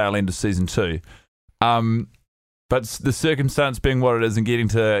at the tail end of season 2. But the circumstance being what it is and getting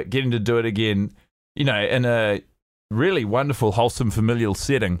to do it again, in a really wonderful, wholesome, familial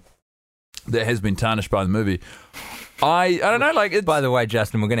setting that has been tarnished by the movie. I don't know, By the way,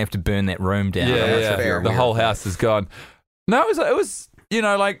 Justin, we're going to have to burn that room down. Yeah. The whole house is gone. No, it was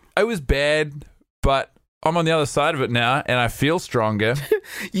it was bad, but I'm on the other side of it now, and I feel stronger.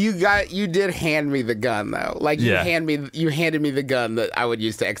 You did hand me the gun, though. You handed me the gun that I would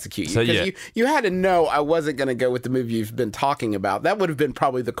use to execute you. Because you had to know I wasn't going to go with the movie you've been talking about. That would have been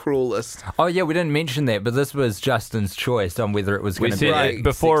probably the cruelest. Oh yeah, we didn't mention that, but this was Justin's choice on whether it was going to be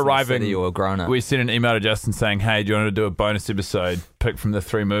before Sex and the arriving City or Grown Up. We sent an email to Justin saying, "Hey, do you want to do a bonus episode? Pick from the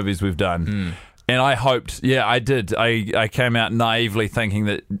 3 movies we've done." And I hoped, I did. I came out naively thinking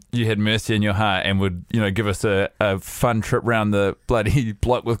that you had mercy in your heart and would, give us a fun trip round the bloody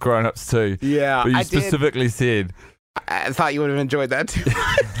block with grown-ups too. Yeah, but you specifically said. I thought you would have enjoyed that too.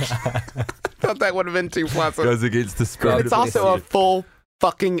 I thought that would have been too pleasant. Goes against the spirit. It's also a full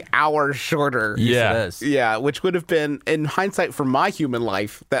fucking hour shorter. Yes, it is. Yeah, which would have been, in hindsight, for my human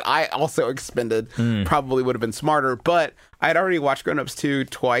life that I also expended, probably would have been smarter. But I had already watched Grown Ups 2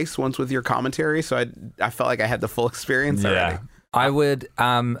 twice, once with your commentary, so I felt like I had the full experience already. I would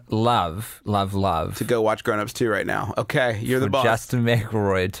love to go watch Grown Ups 2 right now. Okay, you're the boss. Justin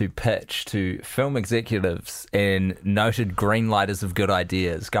McElroy to pitch to film executives and noted greenlighters of good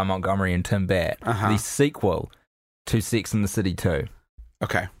ideas, Guy Montgomery and Tim Batt, the sequel to Sex and the City 2.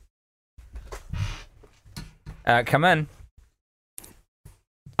 Okay. Come in.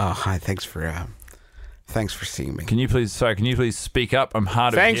 Oh, hi. Thanks for seeing me. Can you please speak up? I'm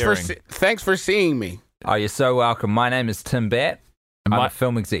hard of hearing. Thanks for seeing me. Oh, you're so welcome. My name is Tim Batt. I'm a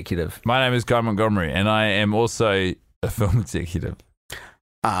film executive. My name is Guy Montgomery, and I am also a film executive.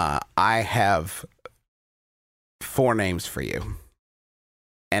 I have 4 names for you.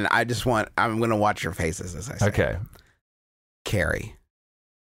 And I'm going to watch your faces as I say. Okay. Carrie.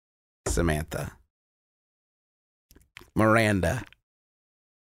 Samantha. Miranda.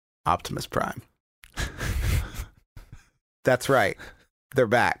 Optimus Prime. That's right. They're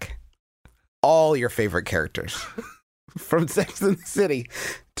back. All your favorite characters from Sex and the City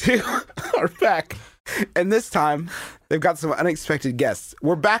 2 are back. And this time, they've got some unexpected guests.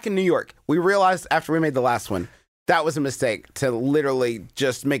 We're back in New York. We realized after we made the last one, that was a mistake to literally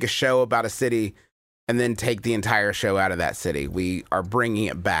just make a show about a city and then take the entire show out of that city. We are bringing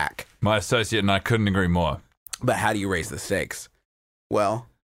it back. My associate and I couldn't agree more. But how do you raise the stakes? Well,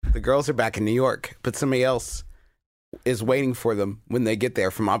 the girls are back in New York, but somebody else is waiting for them when they get there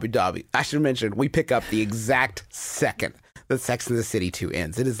from Abu Dhabi. I should mention, we pick up the exact second that Sex and the City 2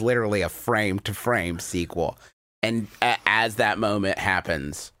 ends. It is literally a frame-to-frame sequel. And as that moment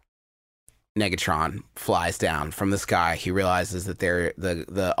happens, Negatron flies down from the sky. He realizes that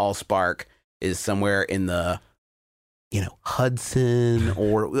the Allspark is somewhere in the Hudson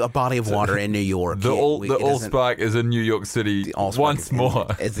or a body of water in New York. The Allspark is in New York City once more.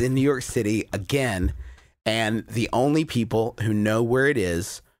 It's in New York City again. And the only people who know where it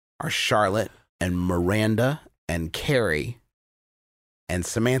is are Charlotte and Miranda and Carrie and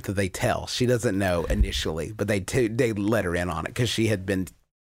Samantha. They tell. She doesn't know initially, but they let her in on it because she had been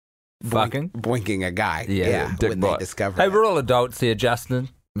boinking a guy. Yeah, when they discovered Hey, it. we're all adults here, Justin.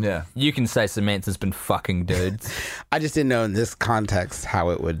 Yeah. You can say Samantha's been fucking dudes. I just didn't know in this context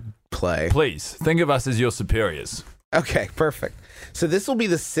how it would play. Please, think of us as your superiors. Okay, perfect. So this will be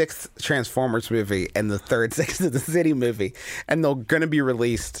the 6th Transformers movie and the 3rd Sex and the City movie, and they're going to be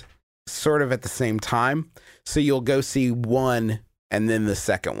released sort of at the same time. So you'll go see one and then the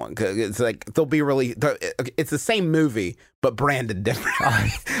second one. It's like they'll be it's the same movie but branded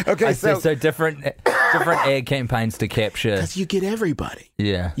differently. Okay, so different ad campaigns to capture. Because you get everybody.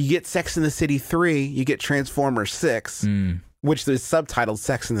 Yeah, you get Sex and the City 3, you get Transformers 6. which is subtitled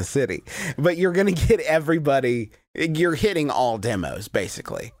Sex in the City. But you're going to get everybody, you're hitting all demos,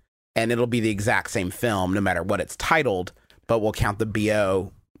 basically. And it'll be the exact same film, no matter what it's titled, but we'll count the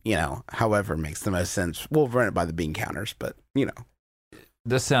BO, however makes the most sense. We'll run it by the bean counters, but,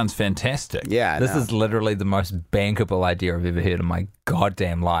 This sounds fantastic. Yeah, This is literally the most bankable idea I've ever heard in my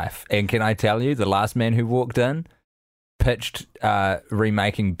goddamn life. And can I tell you, the last man who walked in pitched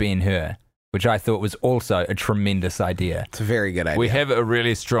remaking Ben-Hur, which I thought was also a tremendous idea. It's a very good idea. We have a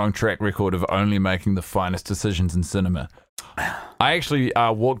really strong track record of only making the finest decisions in cinema. I actually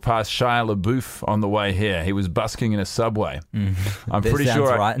walked past Shia LaBeouf on the way here. He was busking in a subway. I'm pretty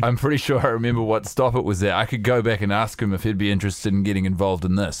sure. Right. I'm pretty sure I remember what stop it was at. I could go back and ask him if he'd be interested in getting involved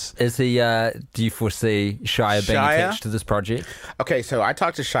in this. Is he? Do you foresee Shia being attached to this project? Okay, so I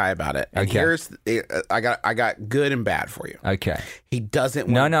talked to Shia about it. And I got good and bad for you. Okay. He doesn't.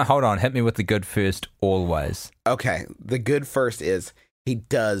 No, hold on. Hit me with the good first, always. Okay, the good first is he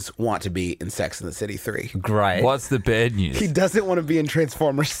does want to be in Sex and the City 3. Great. What's the bad news? He doesn't want to be in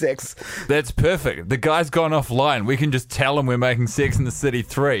Transformers 6. That's perfect. The guy's gone offline. We can just tell him we're making Sex in the City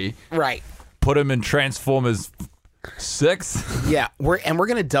 3. Right. Put him in Transformers 6. Yeah, we're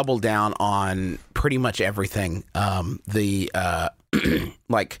going to double down on pretty much everything.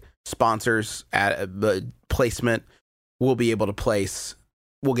 Like sponsors at placement, we'll be able to place.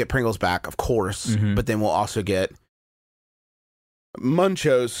 We'll get Pringles back, of course, but then we'll also get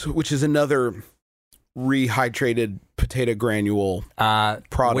Munchos, which is another rehydrated potato granule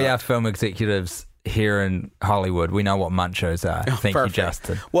product. We are film executives here in Hollywood. We know what Munchos are. Thank you,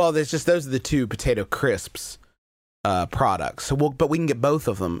 Justin. Well, those are the two potato crisps products. So but we can get both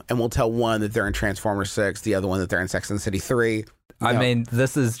of them, and we'll tell one that they're in Transformers 6, the other one that they're in Sex and the City 3. I mean,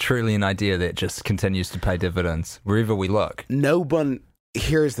 this is truly an idea that just continues to pay dividends wherever we look. No one.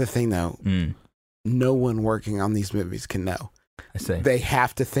 Here's the thing, though. No one working on these movies can know. I see. They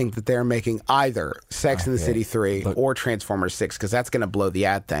have to think that they're making either Sex and the City 3 or Transformers 6, because that's going to blow the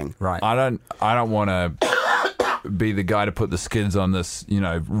ad thing. Right. I don't want to be the guy to put the skids on this,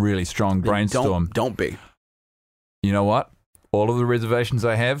 really strong brainstorm. Don't be. You know what? All of the reservations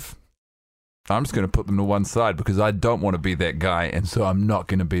I have, I'm just going to put them to one side because I don't want to be that guy, and so I'm not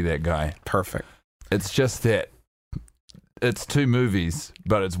going to be that guy. Perfect. It's just that it's two movies,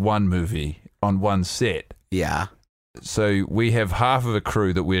 but it's one movie on one set. Yeah. So we have half of a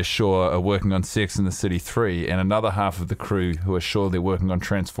crew that we're sure are working on Sex and the City 3 and another half of the crew who are sure they're working on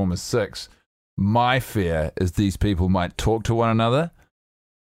Transformers 6. My fear is these people might talk to one another.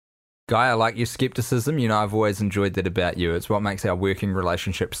 Guy, I like your skepticism. I've always enjoyed that about you. It's what makes our working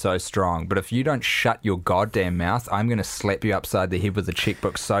relationship so strong. But if you don't shut your goddamn mouth, I'm going to slap you upside the head with a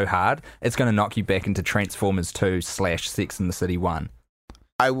checkbook so hard, it's going to knock you back into Transformers 2 / Sex and the City 1.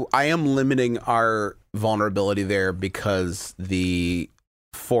 I am limiting our vulnerability there because the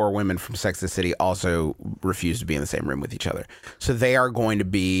 4 women from Sex and the City also refuse to be in the same room with each other. So they are going to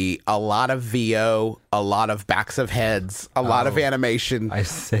be a lot of VO, a lot of backs of heads, a lot of animation. I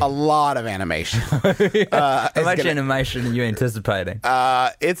see. A lot of animation. How much animation are you anticipating?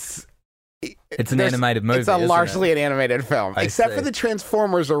 It's an animated movie. It's largely an animated film, except for the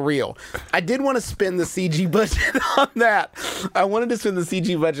Transformers are real. I did want to spend the CG budget on that. I wanted to spend the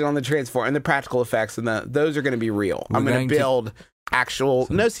CG budget on the Transform and the practical effects, and those are going to be real. I'm going to build actual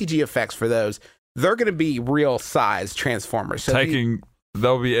no CG effects for those. They're going to be real size Transformers. So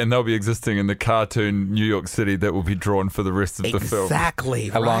they'll be existing in the cartoon New York City that will be drawn for the rest of the film. Exactly.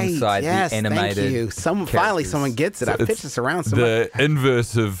 Alongside the animated. Thank you. Finally, someone gets it. I pitched this around so the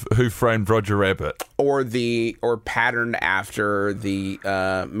inverse of Who Framed Roger Rabbit, or patterned after the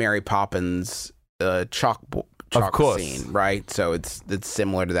Mary Poppins chalk scene, right? So it's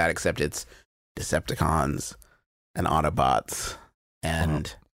similar to that, except it's Decepticons and Autobots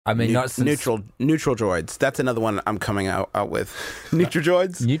and. I mean, not since... neutral droids. That's another one I'm coming out with.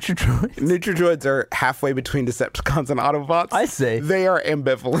 Neutrodroids. Neutrodroids. Neutrodroids are halfway between Decepticons and Autobots. I see. They are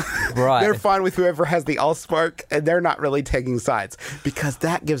ambivalent. Right. They're fine with whoever has the Allspark, and they're not really taking sides because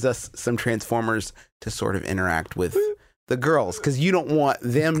that gives us some Transformers to sort of interact with the girls, because you don't want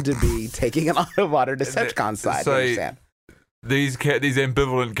them to be taking an Autobot or Decepticon side. So you understand? These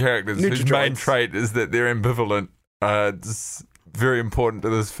ambivalent characters whose main trait is that they're ambivalent. Very important to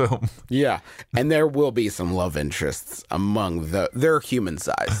this film. Yeah, and there will be some love interests among they're human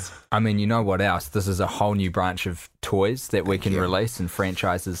sized. I mean, you know what else? This is a whole new branch of toys that we can release and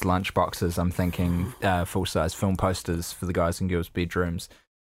franchises, lunchboxes. I'm thinking full-size film posters for the guys and girls' bedrooms.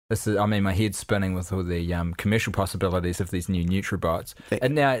 My head's spinning with all the commercial possibilities of these new Nutribots.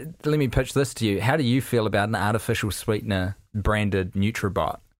 And now, let me pitch this to you. How do you feel about an artificial sweetener branded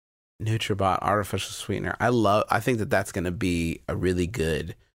Nutribot? NutriBot artificial sweetener. I think that's going to be a really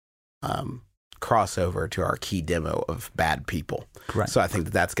good crossover to our key demo of bad people. Great. So I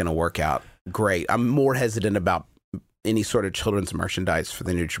think that's going to work out great. I'm more hesitant about any sort of children's merchandise for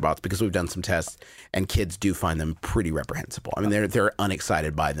the NutriBots because we've done some tests and kids do find them pretty reprehensible. I mean, they're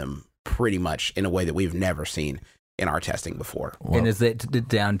unexcited by them pretty much in a way that we've never seen in our testing before. And is that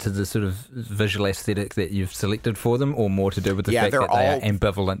down to the sort of visual aesthetic that you've selected for them, or more to do with the fact that they are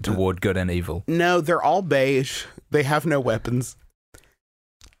ambivalent toward good and evil? No, they're all beige. They have no weapons.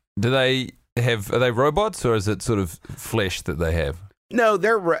 Are they robots, or is it sort of flesh that they have? No,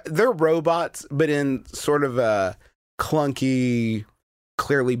 they're robots, but in sort of a clunky,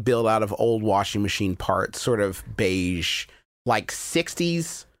 clearly built out of old washing machine parts, sort of beige, like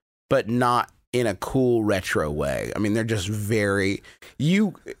 60s, but not in a cool retro way. I mean, they're just they're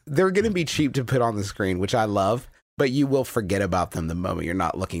going to be cheap to put on the screen, which I love, but you will forget about them the moment you're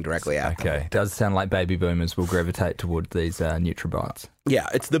not looking directly at them. Okay. It does sound like baby boomers will gravitate toward these NutriBots. Yeah,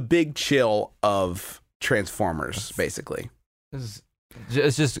 it's the big chill of Transformers, basically.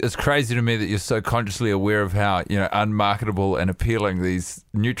 It's crazy to me that you're so consciously aware of how, unmarketable and appealing these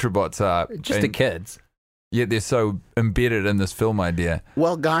NutriBots are. Just to kids. Yet they're so embedded in this film idea.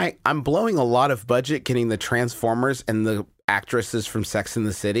 Well, Guy, I'm blowing a lot of budget getting the Transformers and the actresses from Sex and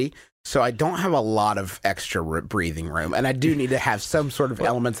the City, so I don't have a lot of extra breathing room, and I do need to have some sort of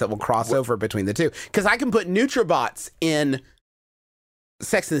elements that will cross over between the two. Because I can put NutriBots in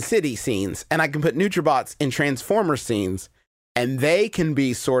Sex and the City scenes, and I can put NutriBots in Transformers scenes, and they can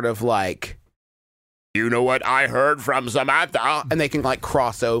be sort of like, you know what I heard from Samantha? And they can like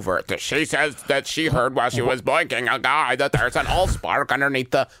cross over. She says that she heard while she was boinking a guy that there's an allspark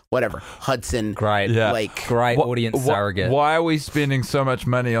underneath the whatever Hudson Lake. Great audience surrogate. Why are we spending so much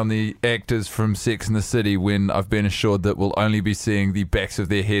money on the actors from Sex and the City when I've been assured that we'll only be seeing the backs of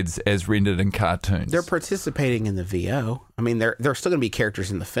their heads as rendered in cartoons? They're participating in the VO. I mean, they're still going to be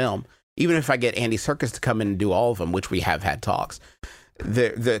characters in the film. Even if I get Andy Serkis to come in and do all of them, which we have had talks,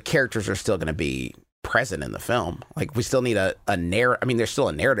 the characters are still going to be present in the film. Like, we still need a narrative. I mean, there's still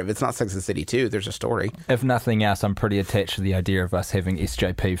a narrative. It's not Sex and the City 2. There's a story. If nothing else, I'm pretty attached to the idea of us having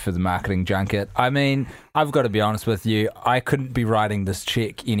SJP for the marketing junket. I mean, I've got to be honest with you. I couldn't be writing this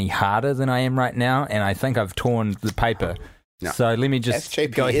check any harder than I am right now, and I think I've torn the paper. No. So let me just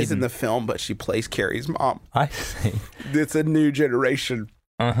SJP go ahead is in the film, but she plays Carrie's mom. I see. It's a new generation.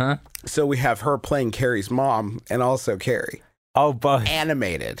 Uh-huh. So we have her playing Carrie's mom and also Carrie. Oh, both.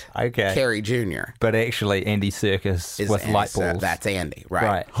 Animated. Okay. Carrie Jr. But actually, Andy Serkis with Andy, light balls. That's Andy,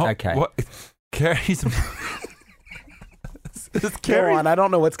 right? Okay. What? Carrie's... Go on, I don't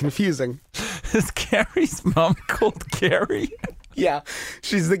know what's confusing. Is Carrie's mom called Carrie? Yeah.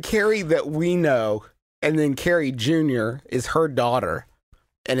 She's the Carrie that we know. And then Carrie Jr. is her daughter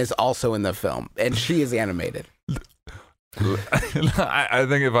and is also in the film. And she is animated. I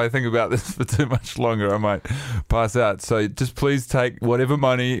think if I think about this for too much longer, I might pass out. So just please take whatever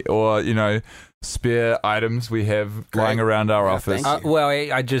money or, spare items we have lying around our office. Well, I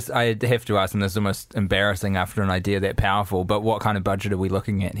have to ask, and this is almost embarrassing after an idea that powerful, but what kind of budget are we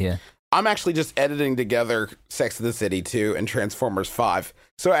looking at here? I'm actually just editing together Sex and the City 2 and Transformers 5.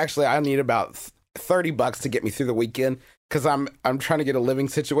 So actually, I need about $30 to get me through the weekend because I'm trying to get a living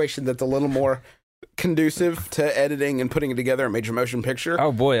situation that's a little more conducive to editing and putting together a major motion picture.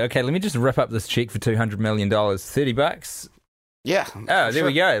 Oh boy, okay, let me just rip up this check for $200 million. $30? Yeah. Oh, there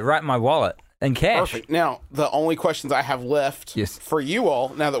we go, right in my wallet. In cash. Perfect. Now, the only questions I have left for you all,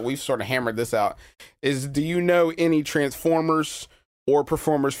 now that we've sort of hammered this out, is do you know any Transformers or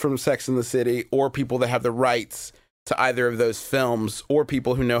performers from Sex and the City or people that have the rights to either of those films or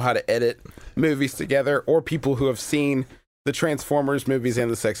people who know how to edit movies together or people who have seen the Transformers movies and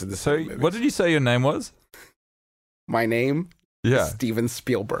the Sex and the City movies? What did you say your name was? My name is Steven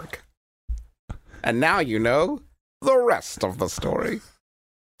Spielberg. And now you know the rest of the story.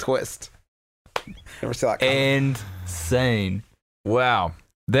 Twist. Never saw that coming. And scene. Wow.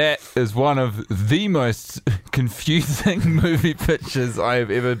 That is one of the most confusing movie pictures I have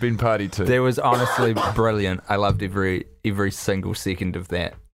ever been party to. That was honestly brilliant. I loved every single second of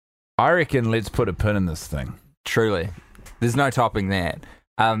that. I reckon let's put a pin in this thing. Truly. There's no topping that.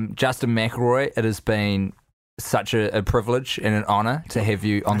 Justin McElroy, it has been such a privilege and an honor to have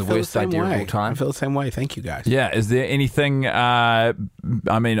you on the worst idea of all time. I feel the same way. Thank you, guys. Yeah. Is there anything, I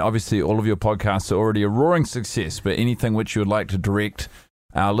mean, obviously all of your podcasts are already a roaring success, but anything which you would like to direct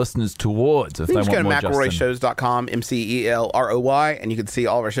our listeners towards if they want more Justin? Just go to McElroyshows.com, McElroy, and you can see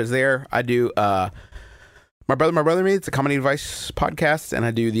all of our shows there. I do My Brother Me, it's a comedy advice podcast, and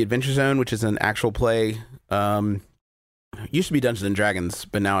I do The Adventure Zone, which is an actual play used to be Dungeons and Dragons,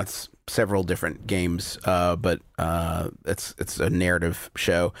 but now it's several different games. But it's a narrative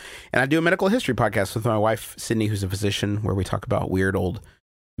show. And I do a medical history podcast with my wife, Sydney, who's a physician, where we talk about weird old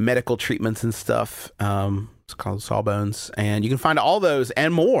medical treatments and stuff. It's called Sawbones. And you can find all those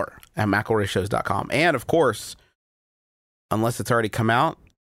and more at McElroyShows.com. And of course, unless it's already come out.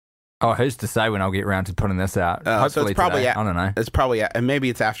 Oh, who's to say when I'll get around to putting this out? Hopefully so it's probably today. I don't know. It's probably and maybe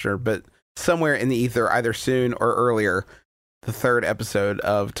it's after, but somewhere in the ether, either soon or earlier, the third episode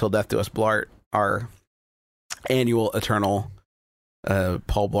of Till Death Do Us Blart, our annual eternal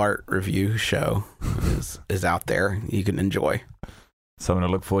Paul Blart review show, is out there. You can enjoy. Something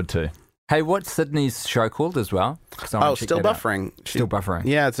to look forward to. Hey, what's Sydney's show called as well? Still Buffering. Still Buffering.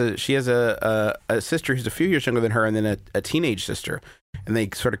 Yeah, she has a sister who's a few years younger than her, and then a teenage sister, and they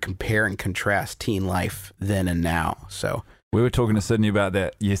sort of compare and contrast teen life then and now. So we were talking to Sydney about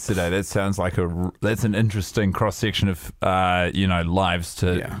that yesterday. That sounds like that's an interesting cross section of lives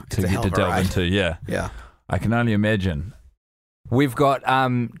to get to delve into. Yeah. I can only imagine. We've got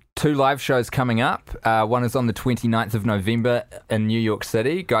 2 live shows coming up. One is on the 29th of November in New York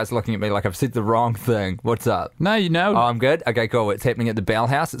City. Guys looking at me like I've said the wrong thing. What's up? No, you know. Oh, I'm good? Okay, cool. It's happening at the Bell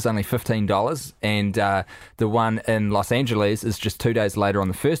House. It's only $15. And the one in Los Angeles is just 2 days later on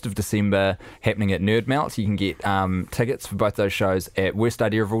the 1st of December, happening at Nerd Melt. You can get tickets for both those shows at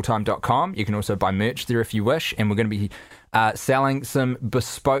worstideaofalltime.com. You can also buy merch there if you wish. And we're going to be selling some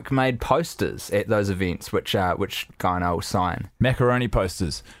bespoke-made posters at those events, which Guy and I will sign. Macaroni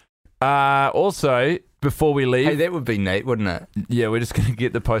posters. Also, before we leave... Hey, that would be neat, wouldn't it? Yeah, we're just going to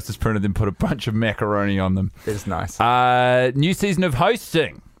get the posters printed and put a bunch of macaroni on them. That's nice. New season of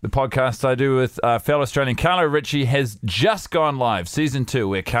hosting. The podcast I do with fellow Australian Carlo Ritchie has just gone live, season 2,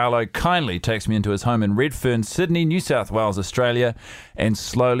 where Carlo kindly takes me into his home in Redfern, Sydney, New South Wales, Australia, and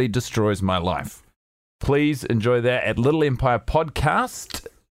slowly destroys my life. Please enjoy that at Little Empire Podcast,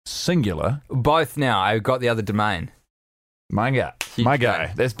 singular. Both now. I got the other domain. My guy.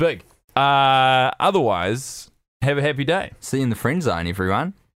 That's big. Otherwise, have a happy day. See you in the friend zone,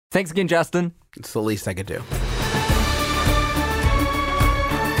 everyone. Thanks again, Justin. It's the least I could do.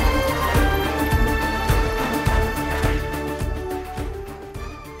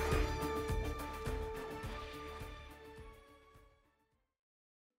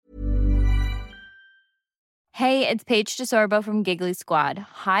 Hey, it's Paige DeSorbo from Giggly Squad.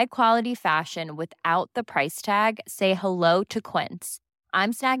 High quality fashion without the price tag. Say hello to Quince.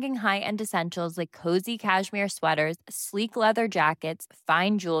 I'm snagging high-end essentials like cozy cashmere sweaters, sleek leather jackets,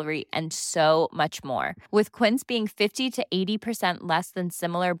 fine jewelry, and so much more. With Quince being 50 to 80% less than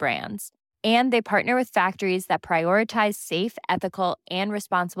similar brands. And they partner with factories that prioritize safe, ethical, and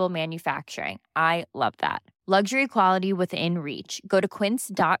responsible manufacturing. I love that. Luxury quality within reach. Go to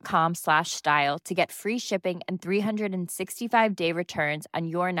quince.com/style to get free shipping and 365-day returns on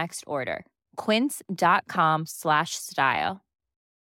your next order. Quince.com/style.